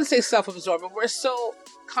I wouldn't say self-absorbed, but we're so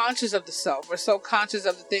conscious of the self. We're so conscious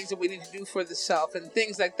of the things that we need to do for the self and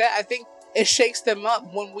things like that. I think it shakes them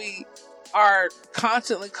up when we are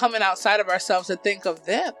constantly coming outside of ourselves to think of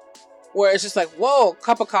them. Where it's just like, whoa,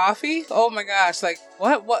 cup of coffee? Oh my gosh, like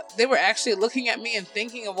what? They were actually looking at me and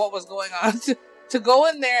thinking of what was going on to go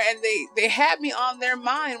in there, and they had me on their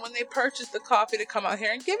mind when they purchased the coffee to come out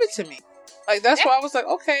here and give it to me. Like, that's why I was like,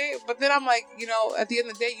 okay. But then I'm like, you know, at the end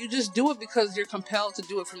of the day, you just do it because you're compelled to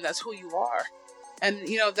do it from that's who you are. And,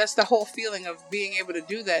 you know, that's the whole feeling of being able to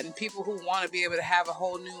do that. And people who want to be able to have a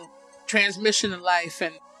whole new transmission in life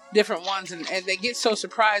and different ones. And they get so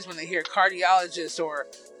surprised when they hear cardiologist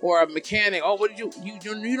or a mechanic. Oh, what did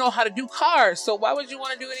you know how to do cars. So why would you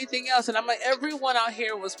want to do anything else? And I'm like, everyone out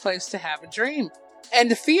here was placed to have a dream. And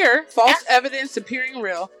the fear, false evidence appearing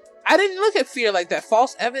real. I didn't look at fear like that.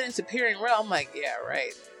 False evidence appearing real. I'm like, yeah,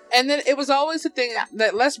 right. And then it was always the thing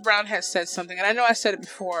that Les Brown has said something, and I know I said it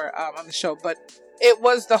before on the show, but it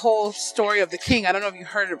was the whole story of the king. I don't know if you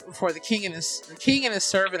heard it before, the king and his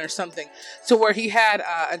servant or something. So where he had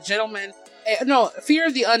a gentleman, fear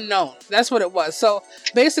of the unknown. That's what it was. So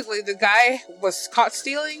basically the guy was caught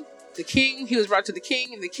stealing. He was brought to the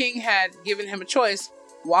king, and the king had given him a choice.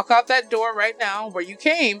 Walk out that door right now where you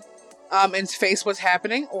came. And face what's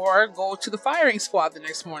happening, or go to the firing squad the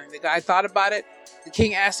next morning. The guy thought about it. The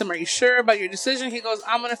king asked him, are you sure about your decision? He goes,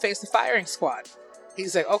 I'm going to face the firing squad.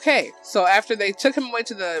 He's like, okay. So after they took him away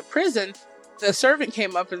to the prison, the servant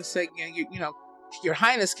came up and said, you know, Your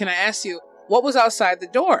Highness, can I ask you, what was outside the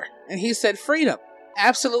door? And he said, freedom.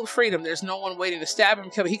 Absolute freedom. There's no one waiting to stab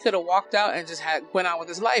him. He could have walked out and just went on with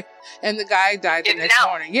his life. And the guy died the next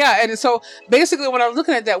morning. Yeah. And so basically when I'm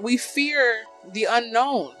looking at that, we fear the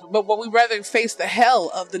unknown, but we rather face the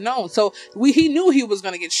hell of the known. So he knew he was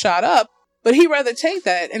going to get shot up, but he'd rather take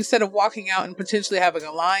that instead of walking out and potentially having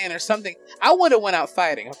a lion or something. I would have went out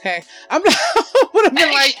fighting. Okay. I would have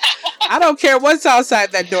been like, I don't care what's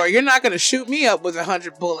outside that door. You're not going to shoot me up with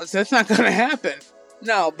 100 bullets. That's not going to happen.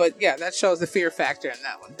 No, but yeah, that shows the fear factor in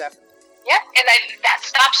that one, definitely. Yeah, and that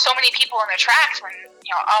stops so many people in their tracks when, you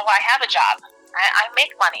know, oh, I have a job. I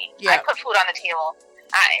make money. Yeah. I put food on the table.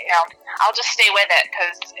 I'll just stay with it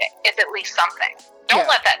because it's at least something. Don't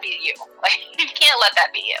let that be you. Like, you can't let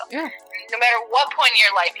that be you. Yeah. No matter what point in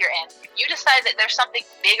your life you're in, you decide that there's something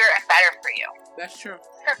bigger and better for you. That's true.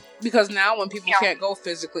 Because now when people can't go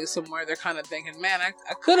physically somewhere, they're kind of thinking, man,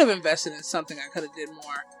 I could have invested in something I could have did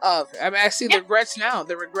more of. I mean, I see the regrets now.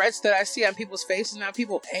 The regrets that I see on people's faces now,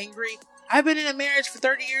 people angry. I've been in a marriage for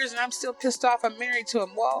 30 years and I'm still pissed off I'm married to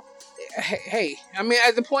him. Well, hey, I mean,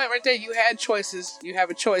 at the point right there, you had choices. You have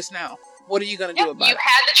a choice now. What are you going to do about it? You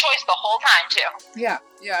had the choice the whole time, too. Yeah.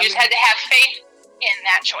 You just had to have faith in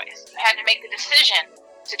that choice. You had to make the decision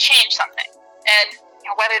to change something. And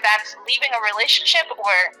whether that's leaving a relationship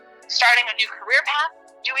or starting a new career path,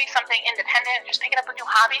 doing something independent, just picking up a new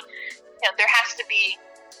hobby, there has to be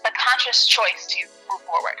a conscious choice to move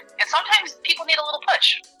forward. And sometimes people need a little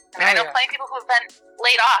push. I know plenty of people who have been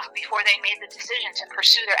laid off before they made the decision to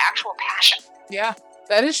pursue their actual passion. Yeah,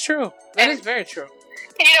 that is true. That is very true.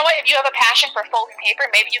 And you know what? If you have a passion for folding paper,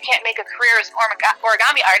 maybe you can't make a career as an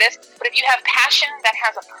origami artist, but if you have passion that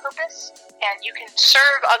has a purpose and you can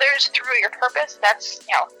serve others through your purpose, that's,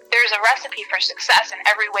 there's a recipe for success in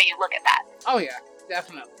every way you look at that. Oh, yeah,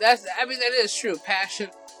 definitely. That is true.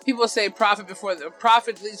 Passion people say profit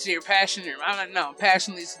leads to your passion. I don't know.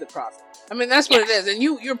 Passion leads to the profit. I mean, that's what it is. And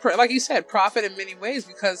you're like you said, profit in many ways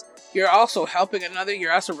because you're also helping another.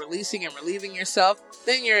 You're also releasing and relieving yourself.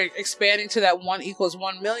 Then you're expanding to that 1 =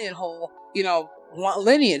 1 million whole,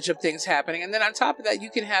 lineage of things happening. And then on top of that, you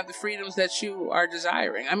can have the freedoms that you are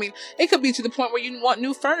desiring. I mean, it could be to the point where you want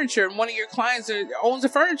new furniture and one of your clients owns a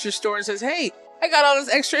furniture store and says, hey, I got all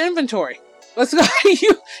this extra inventory. Let's go.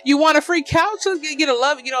 You want a free couch? Let's get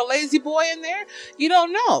a lazy boy in there. You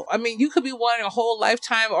don't know. I mean, you could be wanting a whole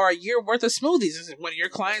lifetime or a year worth of smoothies. One of your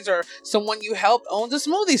clients or someone you help owns a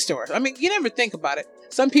smoothie store. I mean, you never think about it.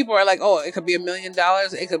 Some people are like, oh, it could be $1 million.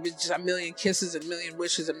 It could be just 1 million kisses, 1 million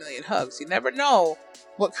wishes, 1 million hugs. You never know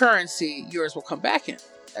what currency yours will come back in.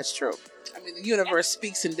 That's true. I mean, the universe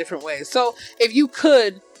speaks in different ways. So if you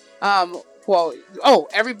could,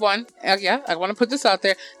 everyone, I want to put this out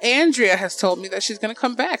there. Andrea has told me that she's going to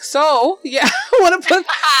come back. So, yeah, I want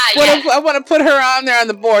to put her on there on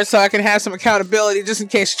the board so I can have some accountability just in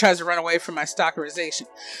case she tries to run away from my stockerization.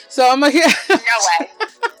 So I'm like, no way.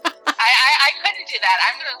 I couldn't do that.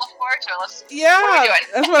 I'm going to look forward to it.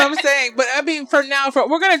 That's what I'm saying. But I mean, for now,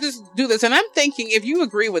 we're going to just do this. And I'm thinking, if you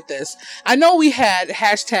agree with this, I know we had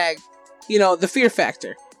hashtag, the fear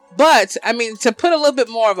factor. But, I mean, to put a little bit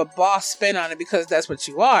more of a boss spin on it, because that's what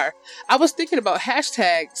you are, I was thinking about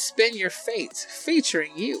hashtag spin your fate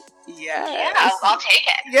featuring you. Yes. Yeah, I'll take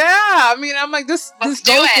it. Yeah, I mean, I'm like, this goes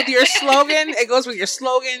with your slogan. It goes with your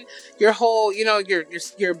slogan, your whole,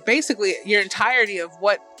 your basically your entirety of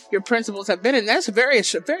what your principles have been. And that's a very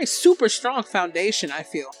super strong foundation, I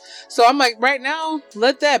feel. So I'm like, right now,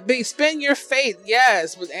 let that be. Spin your fate.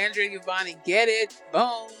 Yes, with Andrea Giovanni. Get it.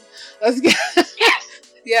 Boom. Let's get Yes.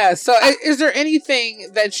 Yeah, so is there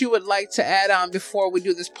anything that you would like to add on before we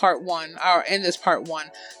do this part 1, or end this part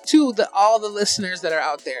 1, to all the listeners that are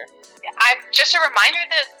out there? I'm just a reminder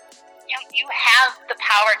that you have the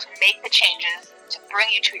power to make the changes to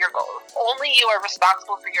bring you to your goals. Only you are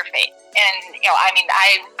responsible for your fate. And,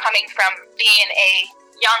 I'm coming from being a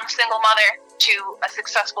young single mother to a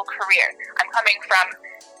successful career. I'm coming from,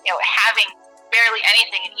 having barely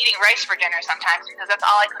anything and eating rice for dinner sometimes because that's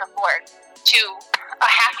all I could afford, to a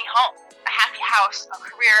happy home, a happy house, a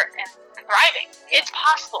career, and thriving. It's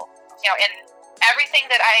possible, and everything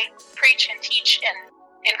that I preach and teach and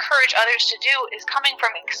encourage others to do is coming from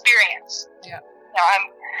experience. Yeah.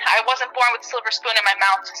 I wasn't born with a silver spoon in my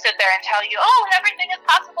mouth to sit there and tell you, oh, everything is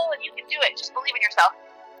possible and you can do it. Just believe in yourself.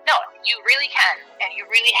 No, you really can, and you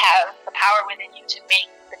really have the power within you to make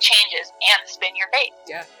the changes and spin your fate.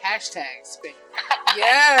 Yeah, hashtag spin.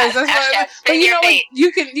 Yes, that's hashtag but fate.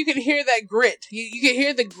 You can hear that grit. You can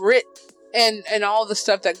hear the grit and all the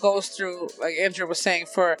stuff that goes through, like Andrea was saying,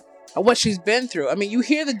 for what she's been through. I mean, you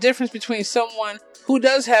hear the difference between someone who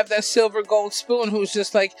does have that silver gold spoon, who's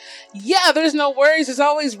just like, yeah, there's no worries. There's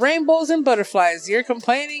always rainbows and butterflies. You're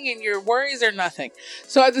complaining and your worries are nothing.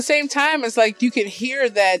 So at the same time, it's like you can hear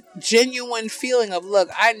that genuine feeling of, look,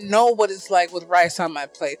 I know what it's like with rice on my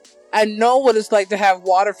plate. I know what it's like to have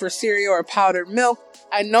water for cereal or powdered milk.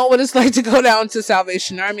 I know what it's like to go down to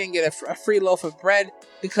Salvation Army and get a free loaf of bread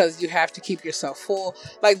because you have to keep yourself full.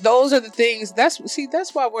 Like, those are the things. That's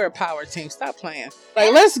why we're a power team. Stop playing.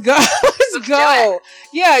 Like, let's go. Let's go.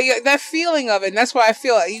 Yeah, that feeling of it. And that's why I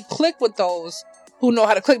feel like you click with those who know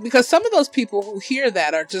how to click, because some of those people who hear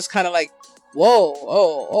that are just kind of like,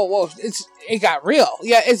 whoa, it got real.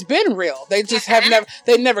 Yeah, it's been real. They just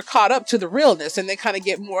they never caught up to the realness, and they kind of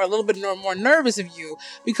get a little bit more nervous of you,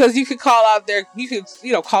 because you could call out their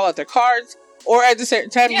cards, or at the same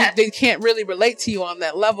time, they can't really relate to you on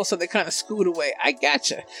that level, so they kind of scoot away. I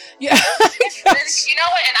gotcha. Yeah. You know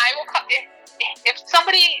what? And I will call, if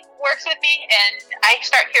somebody works with me and I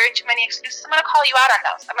start hearing too many excuses, I'm going to call you out on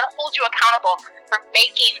those. I'm going to hold you accountable for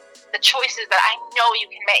making the choices that I know you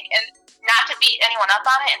can make. And not to beat anyone up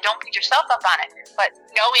on it, and don't beat yourself up on it, but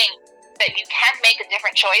knowing that you can make a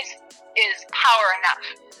different choice is power enough.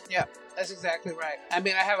 Yeah, that's exactly right. I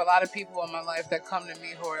mean, I have a lot of people in my life that come to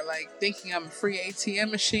me who are like thinking I'm a free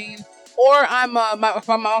ATM machine, or I'm my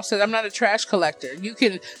mom said I'm not a trash collector. You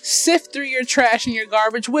can sift through your trash and your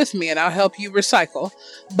garbage with me, and I'll help you recycle,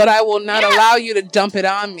 but I will not allow you to dump it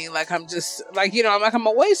on me like I'm just I'm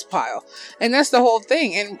a waste pile. And that's the whole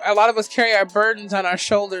thing. And a lot of us carry our burdens on our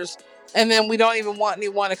shoulders, and then we don't even want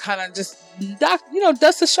anyone to kind of just dust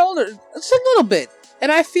the shoulder just a little bit.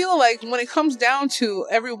 And I feel like when it comes down to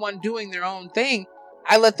everyone doing their own thing,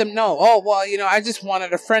 I let them know, I just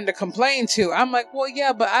wanted a friend to complain to. I'm like, well,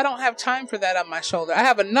 yeah, but I don't have time for that on my shoulder. I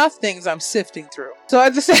have enough things I'm sifting through. So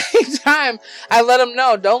at the same time, I let them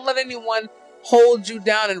know, don't let anyone hold you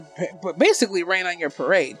down and basically rain on your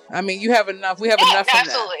parade. I mean, you have enough. We have enough from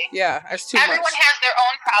absolutely. that. Yeah, that's too Everyone much. has their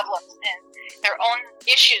own problems and their own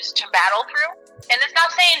issues to battle through. And it's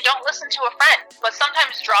not saying don't listen to a friend, but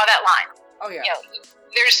sometimes draw that line. Oh, yeah. You know,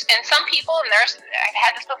 there's, and some people, and I've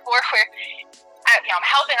had this before where, I'm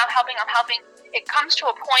helping. It comes to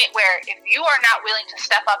a point where if you are not willing to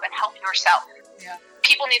step up and help yourself,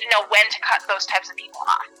 people need to know when to cut those types of people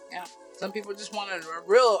off. Yeah. Some people just want a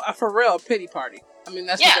for real pity party. I mean,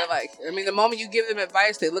 that's what they're like. I mean, the moment you give them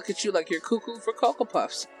advice, they look at you like you're cuckoo for Cocoa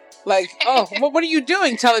Puffs. Like, oh, what are you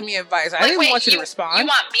doing telling me advice? I didn't want you to respond. You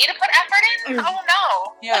want me to put effort in? Oh,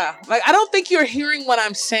 no. Yeah. Like, I don't think you're hearing what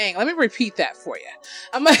I'm saying. Let me repeat that for you.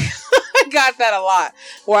 I'm like, I got that a lot.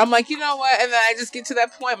 Where I'm like, you know what? And then I just get to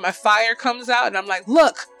that point. My fire comes out and I'm like,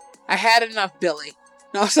 look, I had enough, Billy.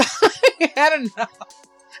 No, so I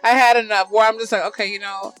had enough. Where I'm just like, okay, you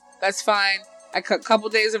know, that's fine. I cut a couple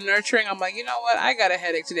days of nurturing. I'm like, you know what? I got a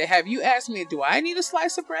headache today. Have you asked me, do I need a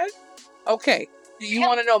slice of bread? Okay. Do you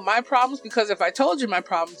want to know my problems? Because if I told you my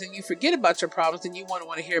problems and you forget about your problems, then you want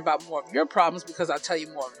to hear about more of your problems because I'll tell you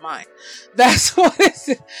more of mine. That's what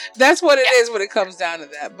it is when it comes down to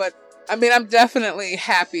that. But I mean, I'm definitely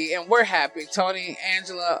happy and we're happy. Tony,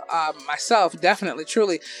 Angela, myself, definitely,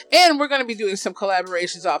 truly. And we're going to be doing some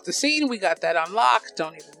collaborations off the scene. We got that on lock.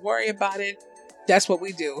 Don't even worry about it. That's what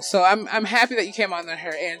we do. So I'm happy that you came on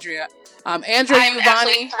here, Andrea. Andrea, I'm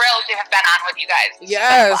absolutely thrilled to have been on with you guys.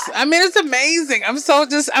 Yes. I mean, it's amazing. I'm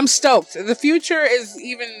stoked. The future is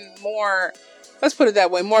even more, let's put it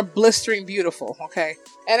that way, more blistering beautiful. Okay.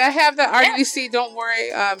 And I have the RDDC. Don't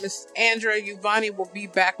worry. Miss Andrea Uvani will be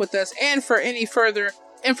back with us. And for any further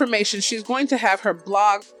information, she's going to have her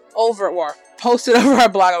blog over or post it over our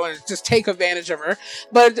blog. I want to just take advantage of her,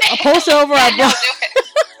 but post it over our blog.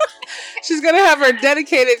 She's going to have her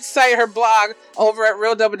dedicated site, her blog, over at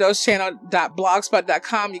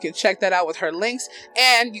realdoubledosechannel.blogspot.com. You can check that out with her links.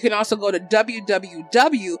 And you can also go to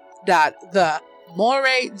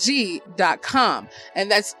www.themoirae.com.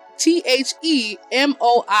 And that's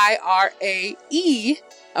TheMoirae,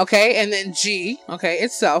 okay, and then G, okay,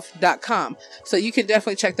 itself.com. So you can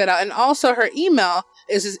definitely check that out. And also her email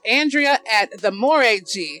is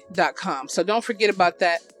Andrea@themoiraeg.com. So don't forget about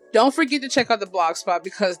that. Don't forget to check out the blog spot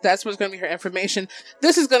because that's what's going to be her information.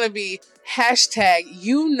 This is going to be hashtag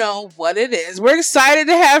you know what it is. We're excited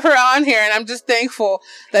to have her on here, and I'm just thankful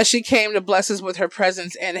that she came to bless us with her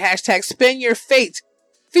presence. And hashtag spin your fate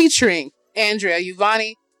featuring Andrea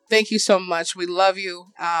Uvani. Thank you so much. We love you.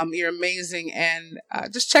 You're amazing. And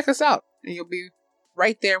just check us out and you'll be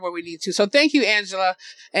right there where we need to. So thank you, Angela.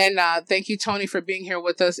 And thank you, Tony, for being here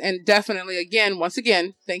with us. And definitely, once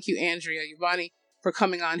again, thank you, Andrea Uvani, for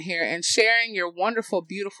coming on here and sharing your wonderful,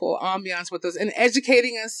 beautiful ambiance with us and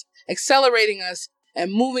educating us, accelerating us,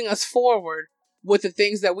 and moving us forward with the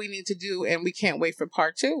things that we need to do. And we can't wait for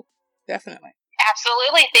part 2. Definitely.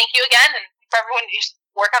 Absolutely. Thank you again. And for everyone, just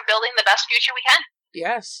work on building the best future we can.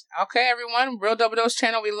 Yes. Okay, everyone. Real Double Dose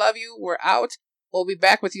Channel, we love you. We're out. We'll be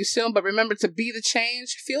back with you soon. But remember to be the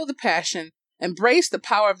change, feel the passion, embrace the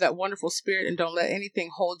power of that wonderful spirit, and don't let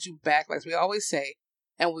anything hold you back, like we always say.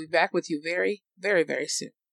 And we'll be back with you very, very, very soon.